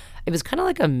newsletter. It was kind of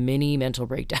like a mini mental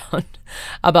breakdown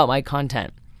about my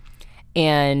content.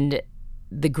 And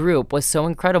the group was so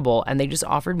incredible and they just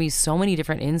offered me so many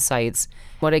different insights.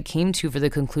 What I came to for the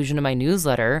conclusion of my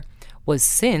newsletter was,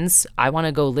 since I want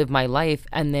to go live my life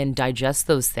and then digest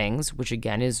those things, which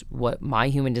again is what my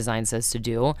human design says to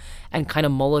do, and kind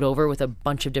of mull it over with a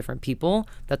bunch of different people.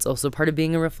 That's also part of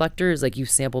being a reflector, is like you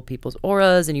sample people's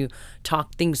auras and you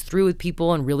talk things through with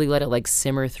people and really let it like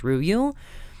simmer through you.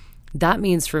 That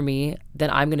means for me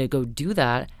that I'm going to go do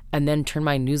that and then turn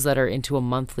my newsletter into a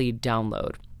monthly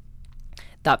download.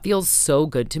 That feels so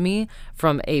good to me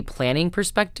from a planning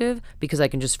perspective because I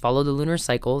can just follow the lunar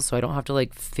cycles, so I don't have to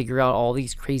like figure out all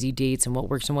these crazy dates and what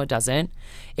works and what doesn't.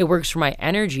 It works for my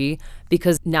energy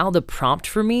because now the prompt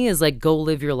for me is like, go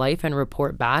live your life and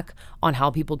report back on how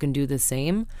people can do the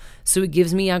same. So it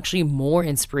gives me actually more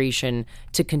inspiration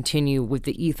to continue with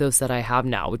the ethos that I have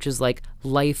now, which is like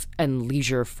life and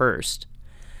leisure first.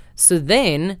 So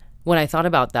then when I thought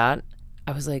about that,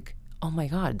 I was like, oh my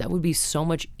God, that would be so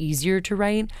much easier to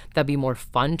write. That'd be more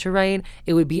fun to write.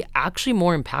 It would be actually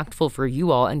more impactful for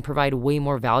you all and provide way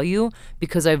more value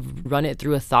because I've run it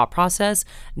through a thought process,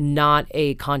 not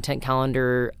a content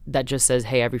calendar that just says,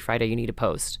 hey, every Friday you need to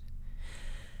post.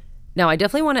 Now, I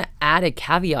definitely want to add a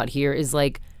caveat here is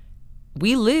like,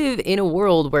 we live in a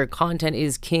world where content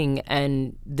is king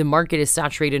and the market is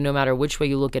saturated no matter which way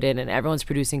you look at it, and everyone's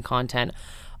producing content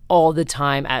all the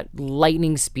time at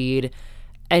lightning speed.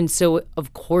 And so,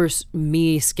 of course,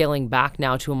 me scaling back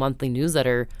now to a monthly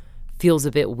newsletter feels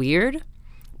a bit weird,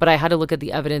 but I had to look at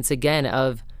the evidence again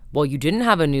of, well, you didn't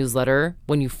have a newsletter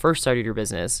when you first started your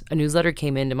business. A newsletter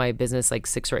came into my business like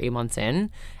 6 or 8 months in,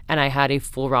 and I had a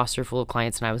full roster full of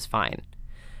clients and I was fine.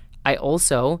 I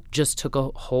also just took a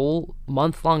whole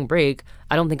month-long break.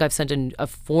 I don't think I've sent a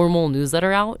formal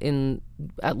newsletter out in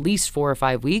at least 4 or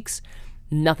 5 weeks.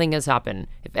 Nothing has happened.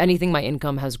 If anything, my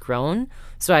income has grown.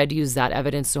 So I had to use that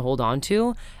evidence to hold on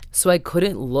to. So I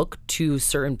couldn't look to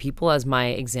certain people as my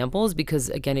examples because,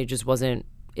 again, it wasn't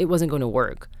going to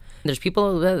work. There's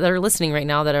people that are listening right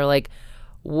now that are like,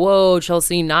 whoa,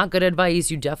 Chelsea, not good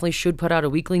advice. You definitely should put out a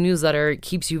weekly newsletter. It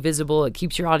keeps you visible. It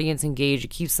keeps your audience engaged. It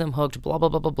keeps them hooked, blah, blah,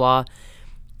 blah, blah, blah.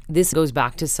 This goes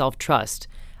back to self-trust.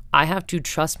 I have to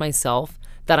trust myself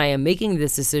that I am making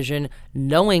this decision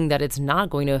knowing that it's not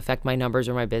going to affect my numbers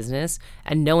or my business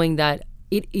and knowing that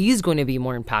it is going to be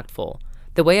more impactful.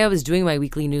 The way I was doing my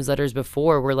weekly newsletters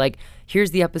before were like,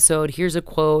 here's the episode, here's a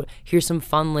quote, here's some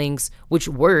fun links, which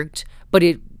worked, but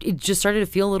it just started to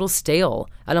feel a little stale.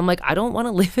 And I'm like, I don't want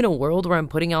to live in a world where I'm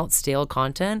putting out stale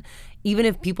content. Even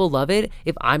if people love it,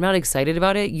 if I'm not excited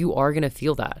about it, you are going to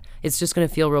feel that. It's just going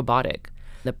to feel robotic.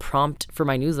 The prompt for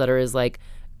my newsletter is like,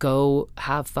 go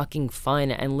have fucking fun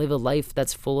and live a life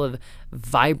that's full of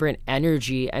vibrant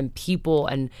energy and people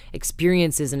and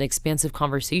experiences and expansive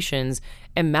conversations.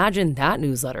 Imagine that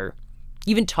newsletter.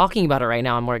 Even talking about it right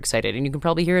now, I'm more excited, and you can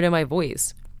probably hear it in my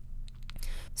voice.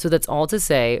 So that's all to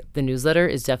say, the newsletter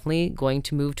is definitely going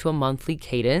to move to a monthly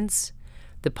cadence.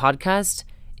 The podcast,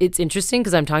 it's interesting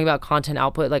because I'm talking about content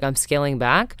output, like I'm scaling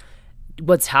back.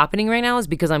 What's happening right now is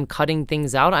because I'm cutting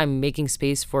things out, I'm making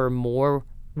space for more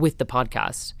with the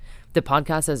podcast. The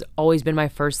podcast has always been my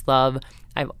first love.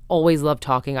 I've always loved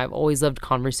talking. I've always loved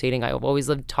conversating. I've always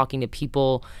loved talking to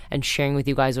people and sharing with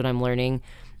you guys what I'm learning.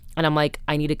 And I'm like,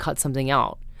 I need to cut something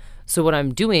out. So what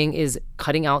I'm doing is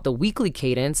cutting out the weekly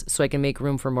cadence so I can make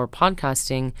room for more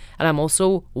podcasting. And I'm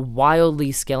also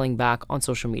wildly scaling back on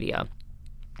social media.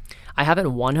 I haven't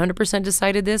 100%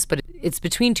 decided this, but it's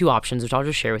between two options, which I'll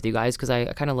just share with you guys because I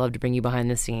kind of love to bring you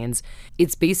behind the scenes.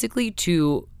 It's basically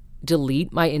to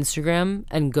delete my Instagram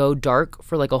and go dark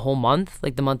for like a whole month,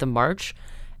 like the month of March,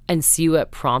 and see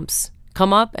what prompts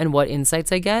come up and what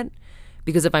insights I get.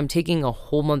 Because if I'm taking a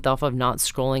whole month off of not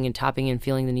scrolling and tapping and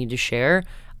feeling the need to share,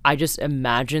 I just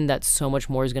imagine that so much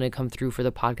more is going to come through for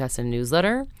the podcast and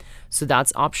newsletter. So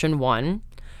that's option one.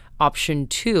 Option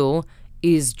two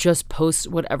is just post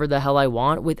whatever the hell I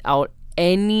want without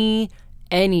any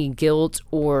guilt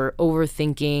or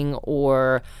overthinking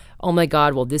or, oh my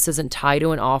God, well, this doesn't tie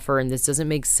to an offer and this doesn't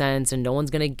make sense and no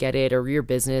one's going to get it or your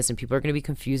business and people are going to be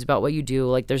confused about what you do.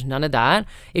 Like there's none of that.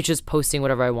 It's just posting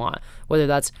whatever I want, whether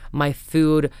that's my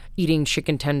food, eating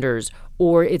chicken tenders,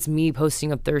 or it's me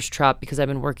posting a thirst trap because I've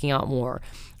been working out more,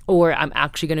 or I'm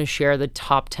actually going to share the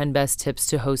top 10 best tips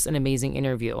to host an amazing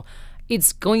interview.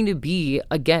 It's going to be,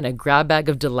 again, a grab bag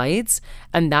of delights,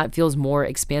 and that feels more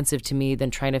expansive to me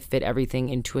than trying to fit everything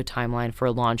into a timeline for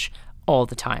a launch all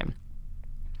the time.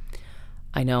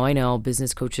 I know,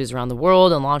 business coaches around the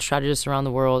world and launch strategists around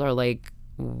the world are like,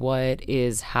 what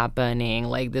is happening?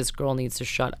 Like, this girl needs to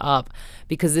shut up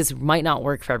because this might not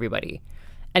work for everybody.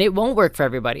 And it won't work for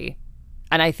everybody.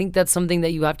 And I think that's something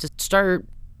that you have to start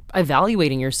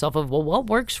evaluating yourself of, well, what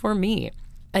works for me?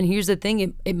 And here's the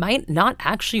thing, it might not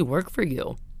actually work for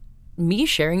you. Me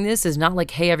sharing this is not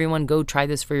like, hey, everyone, go try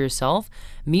this for yourself.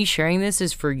 Me sharing this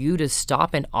is for you to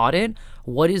stop and audit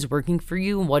what is working for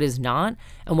you and what is not,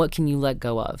 and what can you let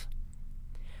go of.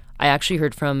 I actually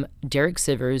heard from Derek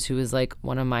Sivers, who is like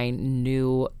one of my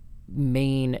new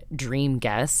main dream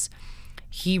guests.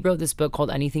 He wrote this book called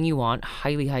Anything You Want.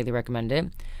 Highly, highly recommend it.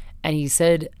 And he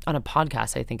said on a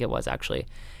podcast, I think it was actually,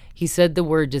 he said the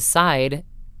word decide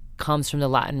comes from the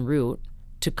Latin root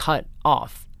to cut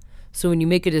off. So when you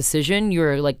make a decision,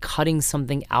 you're like cutting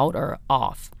something out or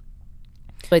off.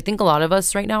 So I think a lot of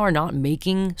us right now are not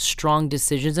making strong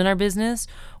decisions in our business.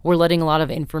 We're letting a lot of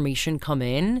information come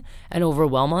in and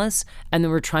overwhelm us. And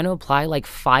then we're trying to apply like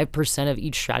 5% of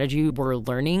each strategy we're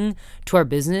learning to our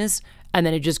business. And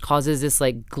then it just causes this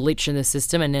like glitch in the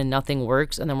system and then nothing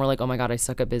works. And then we're like, oh my God, I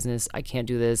suck at business. I can't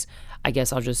do this. I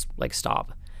guess I'll just like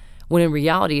stop. When in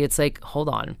reality, it's like, hold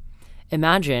on.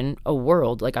 Imagine a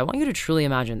world, like I want you to truly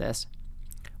imagine this,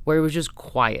 where it was just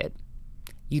quiet.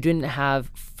 You didn't have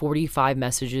 45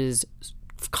 messages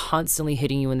constantly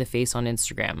hitting you in the face on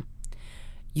Instagram.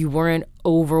 You weren't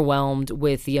overwhelmed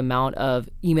with the amount of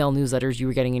email newsletters you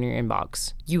were getting in your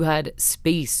inbox. You had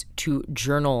space to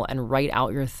journal and write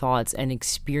out your thoughts and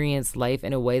experience life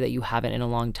in a way that you haven't in a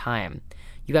long time.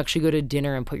 You actually go to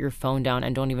dinner and put your phone down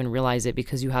and don't even realize it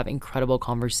because you have incredible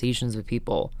conversations with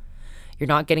people. You're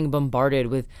not getting bombarded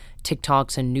with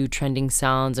TikToks and new trending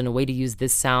sounds and a way to use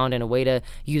this sound and a way to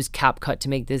use CapCut to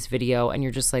make this video. And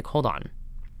you're just like, hold on.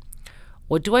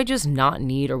 What do I just not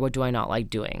need or what do I not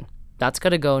like doing? That's got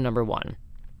to go number one,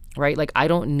 right? Like I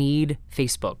don't need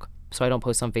Facebook. So I don't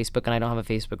post on Facebook and I don't have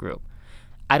a Facebook group.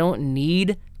 I don't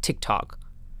need TikTok.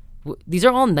 These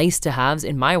are all nice to haves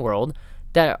in my world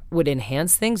that would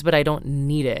enhance things, but I don't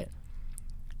need it.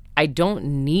 I don't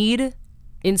need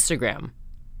Instagram.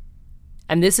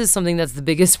 And this is something that's the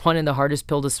biggest one and the hardest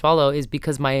pill to swallow is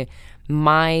because my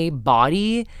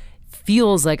body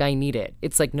feels like I need it.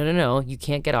 It's like, no, you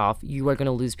can't get off. You are going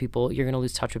to lose people. You're going to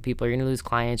lose touch with people. You're going to lose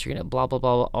clients. You're going to blah, blah,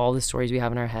 blah, all the stories we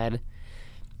have in our head.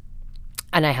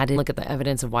 And I had to look at the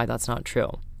evidence of why that's not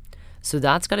true. So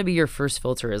that's got to be your first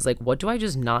filter is like, what do I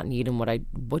just not need and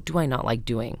what do I not like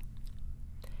doing?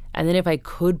 And then if I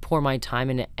could pour my time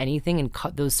into anything and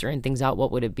cut those certain things out,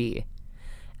 what would it be?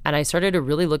 And I started to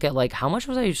really look at like, how much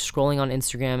was I scrolling on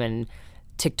Instagram and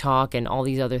TikTok and all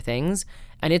these other things?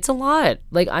 And it's a lot.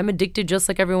 Like, I'm addicted just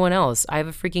like everyone else. I have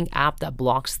a freaking app that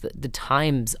blocks the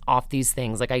times off these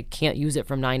things. Like, I can't use it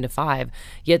from 9 to 5,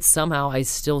 yet somehow I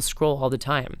still scroll all the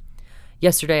time.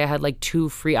 Yesterday, I had like 2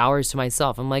 free hours to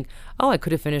myself. I'm like, oh, I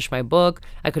could have finished my book.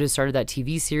 I could have started that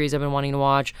TV series I've been wanting to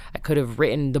watch. I could have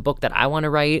written the book that I want to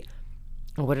write.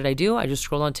 And what did I do? I just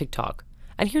scrolled on TikTok.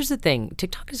 And here's the thing,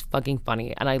 TikTok is fucking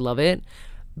funny and I love it.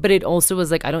 But it also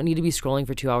was like, I don't need to be scrolling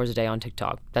for 2 hours a day on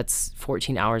TikTok. That's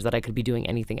 14 hours that I could be doing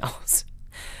anything else.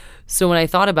 So when I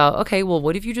thought about, okay, well,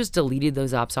 what if you just deleted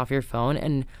those apps off your phone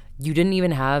and you didn't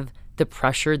even have the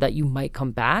pressure that you might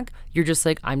come back? You're just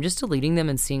like, I'm just deleting them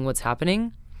and seeing what's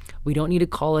happening. We don't need to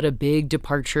call it a big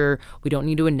departure. We don't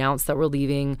need to announce that we're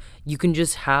leaving. You can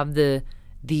just have the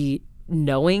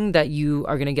knowing that you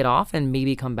are going to get off and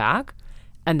maybe come back.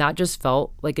 And that just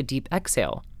felt like a deep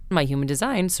exhale. My human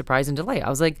design, surprise and delight. I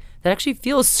was like, that actually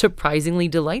feels surprisingly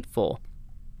delightful.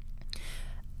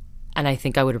 And I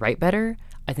think I would write better.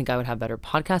 I think I would have better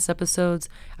podcast episodes.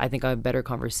 I think I have better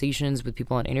conversations with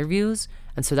people on interviews.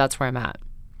 And so that's where I'm at.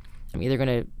 I'm either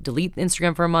going to delete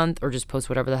Instagram for a month or just post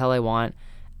whatever the hell I want,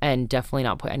 and definitely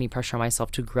not put any pressure on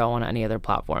myself to grow on any other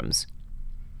platforms.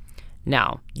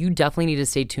 Now, you definitely need to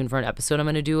stay tuned for an episode I'm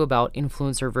going to do about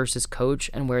influencer versus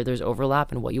coach and where there's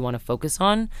overlap and what you want to focus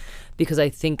on. Because I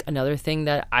think another thing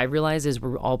that I realize is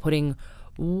we're all putting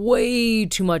way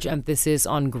too much emphasis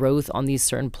on growth on these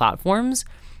certain platforms,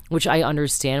 which I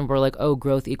understand. We're like, oh,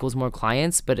 growth equals more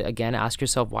clients. But again, ask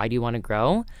yourself, why do you want to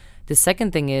grow? The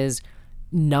second thing is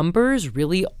numbers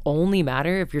really only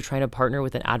matter if you're trying to partner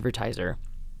with an advertiser.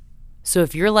 So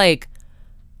if you're like,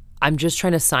 I'm just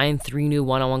trying to sign 3 new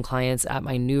one-on-one clients at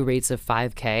my new rates of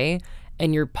 $5,000,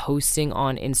 and you're posting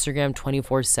on Instagram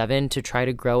 24/7 to try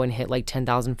to grow and hit like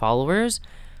 10,000 followers,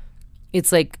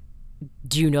 it's like,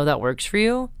 do you know that works for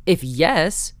you? If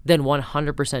yes, then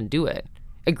 100% do it.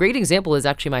 A great example is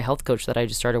actually my health coach that I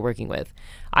just started working with.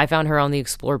 I found her on the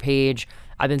Explore page.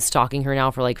 I've been stalking her now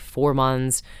for like 4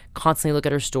 months, constantly look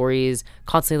at her stories,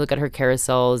 constantly look at her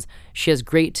carousels. She has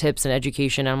great tips and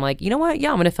education. And I'm like, you know what? Yeah,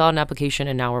 I'm going to fill out an application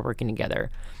and now we're working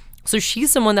together. So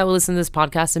she's someone that will listen to this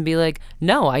podcast and be like,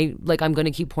 no, I'm going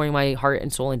to keep pouring my heart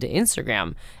and soul into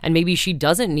Instagram. And maybe she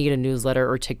doesn't need a newsletter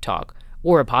or TikTok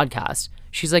or a podcast.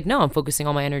 She's like, no, I'm focusing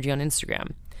all my energy on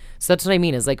Instagram. So that's what I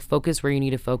mean, is like, focus where you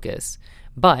need to focus.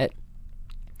 But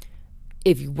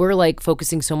if we're like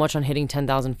focusing so much on hitting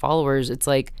 10,000 followers, it's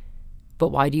like, but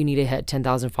why do you need to hit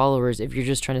 10,000 followers if you're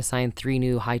just trying to sign 3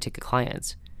 new high ticket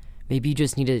clients? Maybe you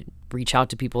just need to reach out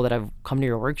to people that have come to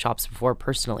your workshops before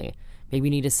personally. Maybe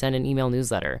you need to send an email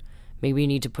newsletter. Maybe you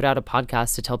need to put out a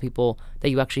podcast to tell people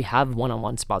that you actually have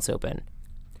one-on-one spots open.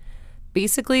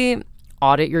 Basically,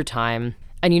 audit your time.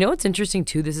 And you know what's interesting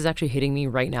too, this is actually hitting me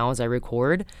right now as I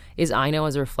record, is I know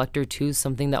as a reflector too,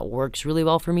 something that works really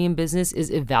well for me in business is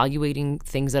evaluating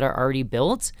things that are already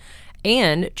built.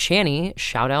 And Chani,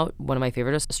 shout out, one of my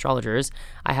favorite astrologers,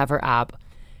 I have her app.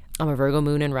 I'm a Virgo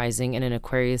moon and rising and an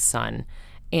Aquarius sun.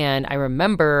 And I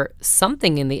remember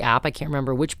something in the app, I can't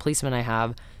remember which placement I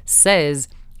have, says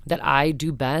that I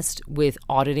do best with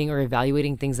auditing or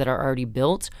evaluating things that are already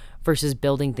built versus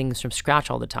building things from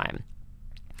scratch all the time.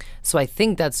 So I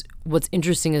think that's what's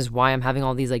interesting, is why I'm having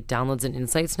all these like downloads and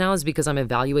insights now, is because I'm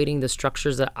evaluating the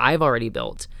structures that I've already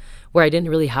built, where I didn't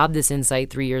really have this insight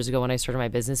 3 years ago when I started my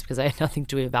business because I had nothing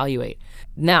to evaluate.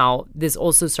 Now, this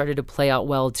also started to play out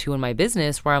well too in my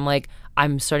business, where I'm like,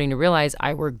 I'm starting to realize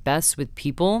I work best with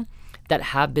people that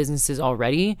have businesses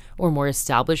already, or more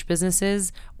established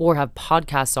businesses, or have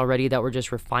podcasts already that we're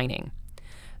just refining.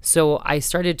 So I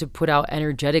started to put out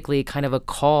energetically kind of a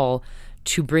call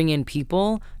to bring in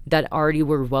people that already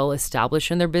were well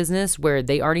established in their business, where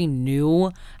they already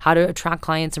knew how to attract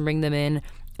clients and bring them in.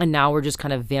 And now we're just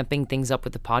kind of vamping things up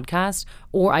with the podcast.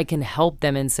 Or I can help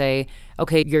them and say,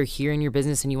 okay, you're here in your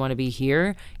business and you want to be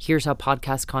here. Here's how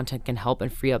podcast content can help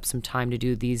and free up some time to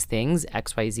do these things,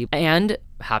 XYZ. And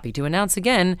happy to announce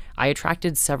again, I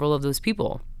attracted several of those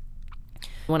people.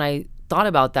 When I thought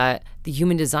about that, the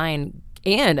human design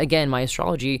and again, my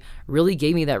astrology really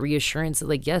gave me that reassurance that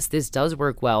like, yes, this does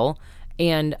work well.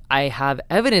 And I have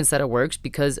evidence that it works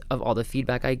because of all the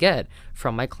feedback I get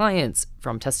from my clients,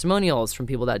 from testimonials, from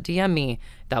people that DM me.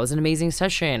 That was an amazing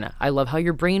session. I love how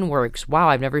your brain works. Wow,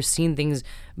 I've never seen things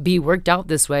be worked out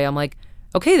this way. I'm like,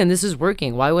 okay, then this is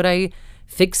working. Why would I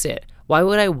fix it? Why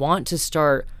would I want to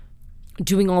start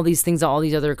doing all these things that all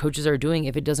these other coaches are doing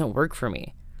if it doesn't work for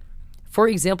me? For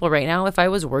example, right now, if I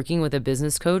was working with a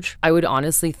business coach, I would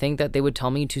honestly think that they would tell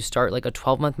me to start like a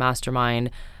 12-month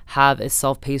mastermind, have a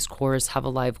self-paced course, have a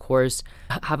live course,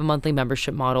 have a monthly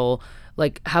membership model,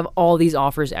 like have all these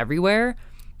offers everywhere,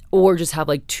 or just have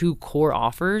like 2 core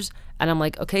offers. And I'm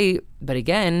like, okay, but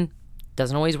again,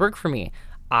 doesn't always work for me.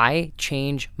 I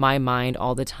change my mind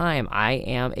all the time. I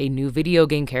am a new video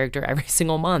game character every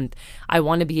single month. I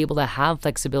want to be able to have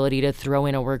flexibility to throw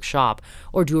in a workshop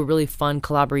or do a really fun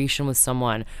collaboration with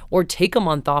someone or take a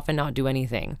month off and not do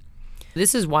anything.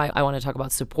 This is why I want to talk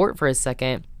about support for a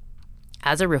second.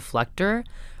 As a reflector,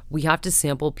 we have to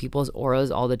sample people's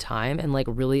auras all the time and like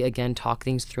really, again, talk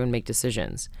things through and make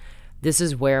decisions. This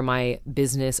is where my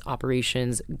business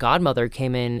operations godmother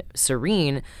came in,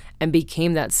 Serene, and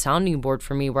became that sounding board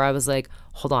for me where I was like,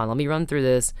 hold on, let me run through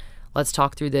this. Let's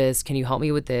talk through this. Can you help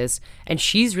me with this? And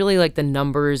she's really like the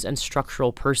numbers and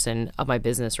structural person of my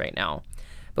business right now.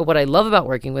 But what I love about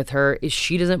working with her is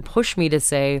she doesn't push me to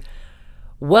say,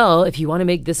 well, if you want to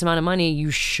make this amount of money, you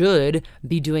should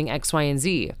be doing X, Y, and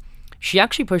Z. She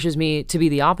actually pushes me to be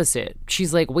the opposite.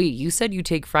 She's like, wait, you said you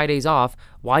take Fridays off.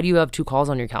 Why do you have 2 calls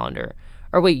on your calendar?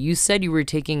 Or wait, you said you were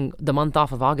taking the month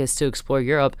off of August to explore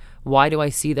Europe. Why do I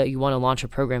see that you want to launch a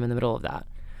program in the middle of that?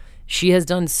 She has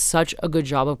done such a good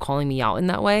job of calling me out in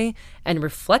that way and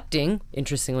reflecting,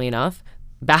 interestingly enough,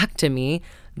 back to me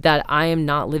that I am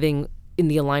not living in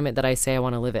the alignment that I say I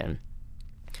want to live in.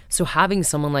 So having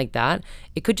someone like that,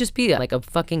 it could just be like a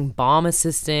fucking bomb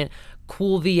assistant,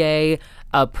 cool VA,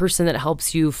 a person that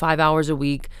helps you 5 hours a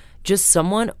week, just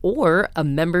someone, or a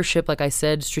membership. Like I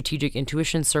said, Strategic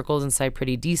Intuition Circles inside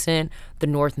Pretty Decent. The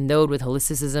North Node with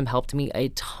Holisticism helped me a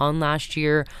ton last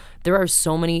year. There are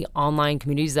so many online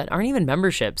communities that aren't even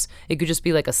memberships. It could just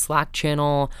be like a Slack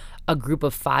channel, a group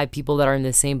of 5 people that are in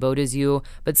the same boat as you,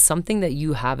 but something that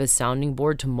you have a sounding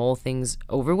board to mull things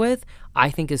over with, I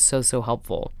think is so, so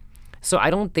helpful. So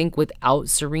I don't think without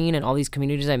Serene and all these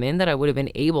communities I'm in that I would have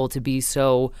been able to be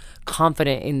so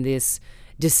confident in this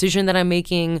decision that I'm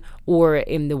making or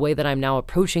in the way that I'm now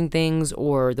approaching things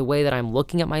or the way that I'm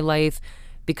looking at my life.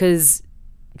 Because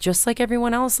just like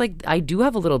everyone else, like I do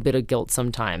have a little bit of guilt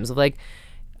sometimes of like,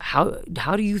 how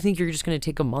do you think you're just going to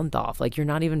take a month off? Like you're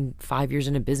not even 5 years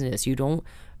into business. You don't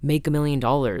make $1 million.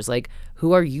 Like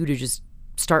who are you to just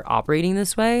start operating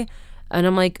this way? And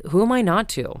I'm like, who am I not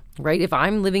to, right? If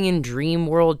I'm living in dream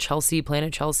world Chelsea,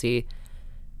 planet Chelsea,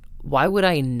 why would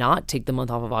I not take the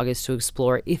month off of August to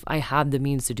explore if I have the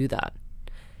means to do that?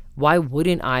 Why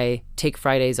wouldn't I take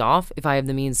Fridays off if I have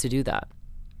the means to do that?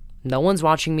 No one's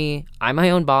watching me. I'm my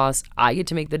own boss. I get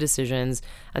to make the decisions.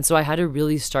 And so I had to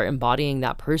really start embodying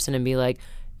that person and be like,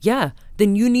 yeah,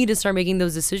 then you need to start making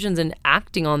those decisions and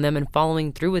acting on them and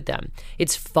following through with them.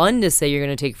 It's fun to say you're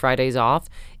going to take Fridays off.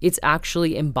 It's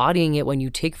actually embodying it when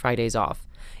you take Fridays off.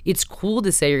 It's cool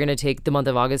to say you're going to take the month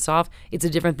of August off. It's a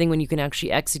different thing when you can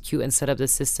actually execute and set up the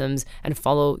systems and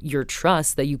follow your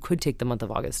trust that you could take the month of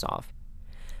August off.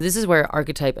 This is where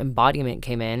archetype embodiment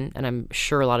came in. And I'm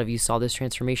sure a lot of you saw this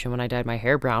transformation when I dyed my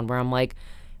hair brown, where I'm like,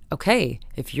 okay,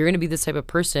 if you're going to be this type of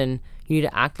person, you need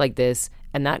to act like this.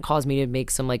 And that caused me to make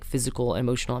some like physical,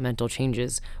 emotional, and mental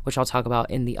changes, which I'll talk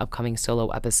about in the upcoming solo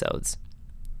episodes.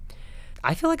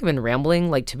 I feel like I've been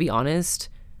rambling. Like, to be honest,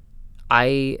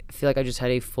 I feel like I just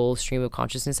had a full stream of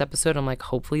consciousness episode. I'm like,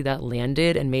 hopefully that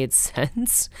landed and made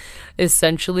sense.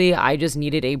 Essentially, I just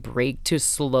needed a break to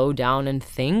slow down and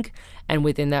think. And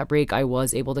within that break, I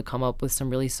was able to come up with some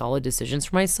really solid decisions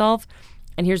for myself.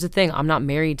 And here's the thing, I'm not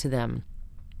married to them.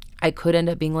 I could end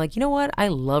up being like, you know what? I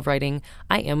love writing.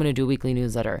 I am going to do a weekly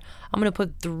newsletter. I'm going to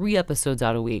put 3 episodes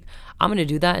out a week. I'm going to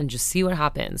do that and just see what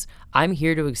happens. I'm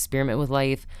here to experiment with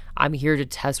life. I'm here to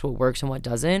test what works and what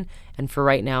doesn't. And for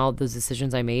right now, those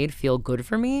decisions I made feel good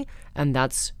for me. And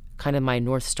that's kind of my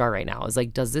North Star right now is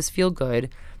like, does this feel good?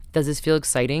 Does this feel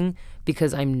exciting?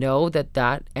 Because I know that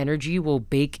that energy will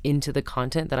bake into the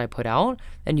content that I put out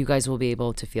and you guys will be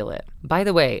able to feel it. By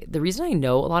the way, the reason I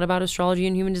know a lot about astrology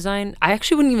and human design, I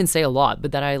actually wouldn't even say a lot,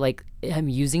 but that I like am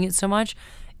using it so much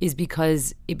is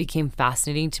because it became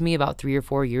fascinating to me about 3 or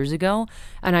 4 years ago.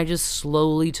 And I just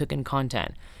slowly took in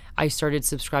content. I started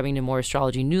subscribing to more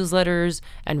astrology newsletters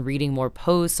and reading more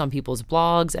posts on people's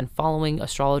blogs and following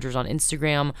astrologers on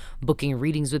Instagram, booking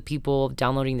readings with people,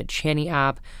 downloading the Chani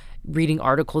app, reading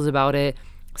articles about it.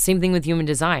 Same thing with human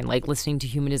design, like listening to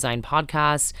human design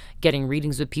podcasts, getting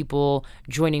readings with people,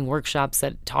 joining workshops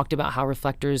that talked about how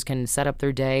reflectors can set up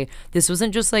their day. This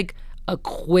wasn't just like a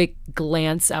quick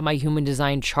glance at my human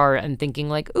design chart and thinking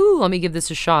like, ooh, let me give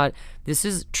this a shot. This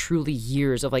is truly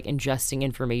years of like ingesting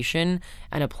information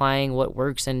and applying what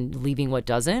works and leaving what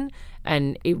doesn't.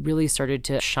 And it really started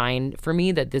to shine for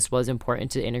me that this was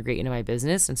important to integrate into my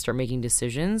business and start making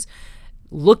decisions,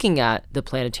 looking at the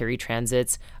planetary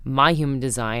transits, my human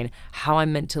design, how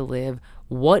I'm meant to live,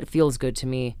 what feels good to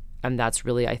me. And that's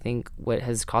really, I think, what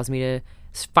has caused me to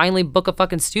finally book a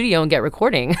fucking studio and get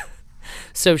recording.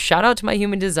 So shout out to My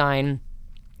Human Design.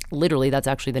 Literally, that's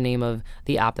actually the name of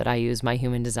the app that I use, My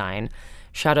Human Design.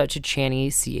 Shout out to Chani,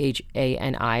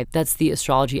 Chani. That's the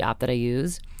astrology app that I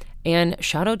use. And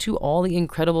shout out to all the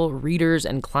incredible readers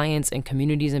and clients and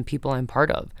communities and people I'm part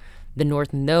of. The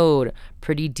North Node,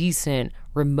 Pretty Decent,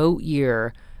 Remote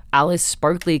Year, Alice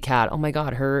Sparkly Cat. Oh my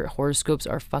God, her horoscopes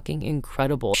are fucking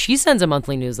incredible. She sends a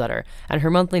monthly newsletter, and her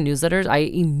monthly newsletters I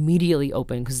immediately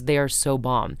open because they are so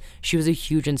bomb. She was a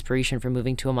huge inspiration for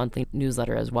moving to a monthly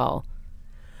newsletter as well.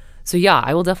 So yeah,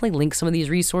 I will definitely link some of these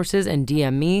resources and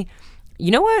DM me.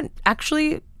 You know what?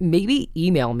 Actually, maybe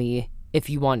email me if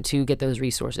you want to get those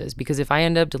resources, because if I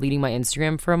end up deleting my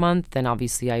Instagram for a month, then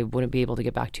obviously I wouldn't be able to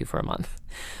get back to you for a month.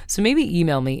 So maybe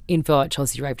email me,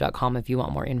 info@chelsearife.com, if you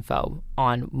want more info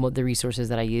on the resources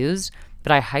that I use.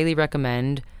 But I highly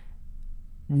recommend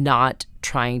not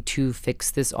trying to fix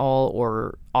this all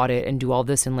or audit and do all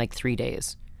this in like 3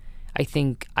 days. I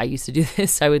think I used to do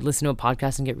this. I would listen to a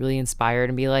podcast and get really inspired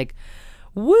and be like,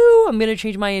 woo, I'm going to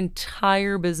change my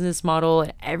entire business model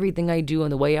and everything I do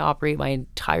and the way I operate my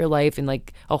entire life in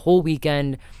like a whole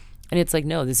weekend. And it's like,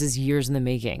 no, this is years in the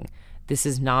making. This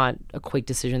is not a quick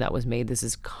decision that was made. This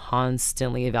is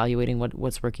constantly evaluating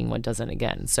what's working, what doesn't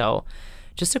again. So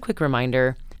just a quick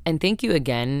reminder. And thank you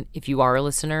again if you are a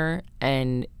listener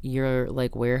and you're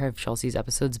like, where have Chelsea's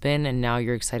episodes been? And now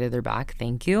you're excited they're back.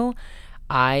 Thank you.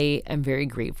 I am very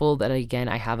grateful that, again,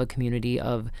 I have a community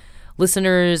of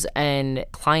listeners and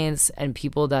clients and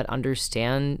people that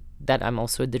understand that I'm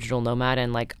also a digital nomad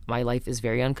and like my life is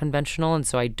very unconventional. And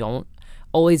so I don't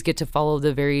always get to follow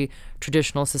the very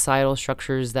traditional societal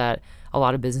structures that a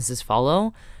lot of businesses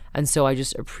follow. And so I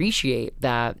just appreciate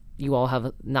that you all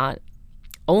have not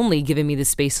only given me the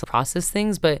space to process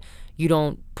things, but you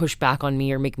don't push back on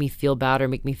me or make me feel bad or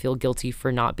make me feel guilty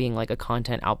for not being like a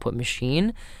content output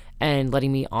machine, and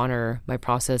letting me honor my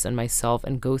process and myself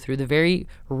and go through the very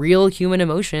real human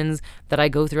emotions that I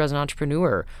go through as an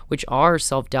entrepreneur, which are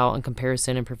self-doubt and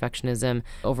comparison and perfectionism,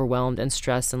 overwhelmed and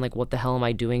stressed and like, what the hell am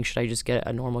I doing? Should I just get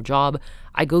a normal job?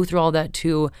 I go through all that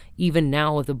too. Even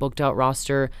now with a booked out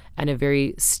roster and a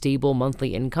very stable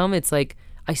monthly income, it's like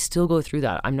I still go through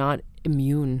that. I'm not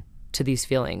immune to these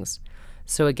feelings.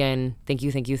 So again, thank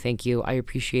you. I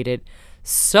appreciate it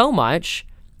so much.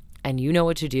 And you know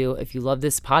what to do. If you love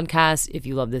this podcast, if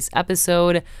you love this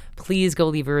episode, please go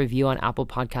leave a review on Apple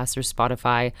Podcasts or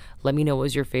Spotify. Let me know what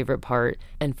was your favorite part.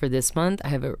 And for this month, I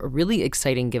have a really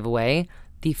exciting giveaway.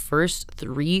 The first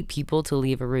 3 people to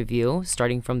leave a review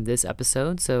starting from this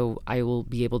episode, so I will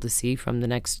be able to see from the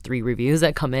next 3 reviews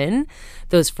that come in,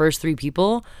 those first 3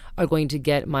 people are going to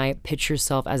get my Pitch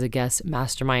Yourself as a Guest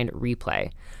Mastermind replay.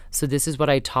 So this is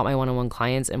what I taught my one-on-one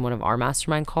clients in one of our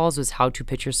mastermind calls, was how to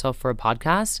pitch yourself for a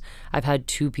podcast. I've had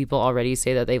 2 people already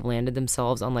say that they've landed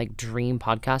themselves on like dream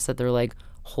podcasts that they're like,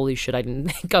 holy shit, I didn't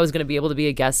think I was going to be able to be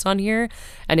a guest on here.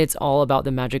 And it's all about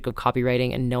the magic of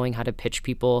copywriting and knowing how to pitch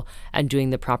people and doing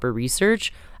the proper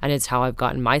research. And it's how I've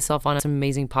gotten myself on some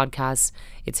amazing podcasts.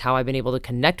 It's how I've been able to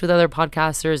connect with other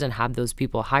podcasters and have those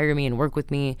people hire me and work with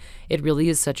me. It really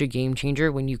is such a game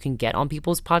changer when you can get on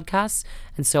people's podcasts.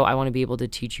 And so I want to be able to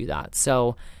teach you that.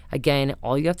 So again,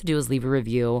 all you have to do is leave a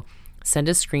review. Send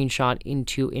a screenshot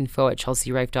into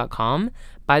info@chelsearife.com.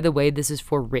 By the way, this is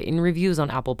for written reviews on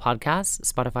Apple Podcasts.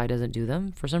 Spotify doesn't do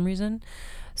them for some reason.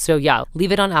 So yeah,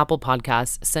 leave it on Apple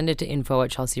Podcasts. Send it to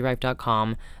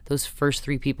info@chelsearife.com. Those first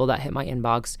 3 people that hit my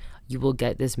inbox, you will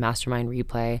get this mastermind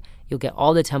replay. You'll get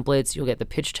all the templates. You'll get the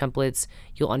pitch templates.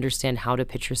 You'll understand how to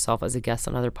pitch yourself as a guest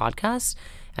on other podcasts,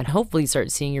 and hopefully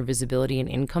start seeing your visibility and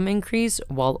income increase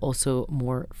while also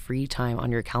more free time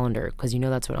on your calendar, because you know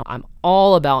that's what I'm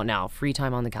all about now, free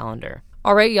time on the calendar.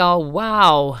 All right, y'all.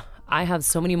 Wow. I have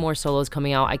so many more solos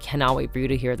coming out. I cannot wait for you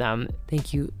to hear them.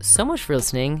 Thank you so much for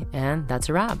listening, and that's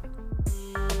a wrap.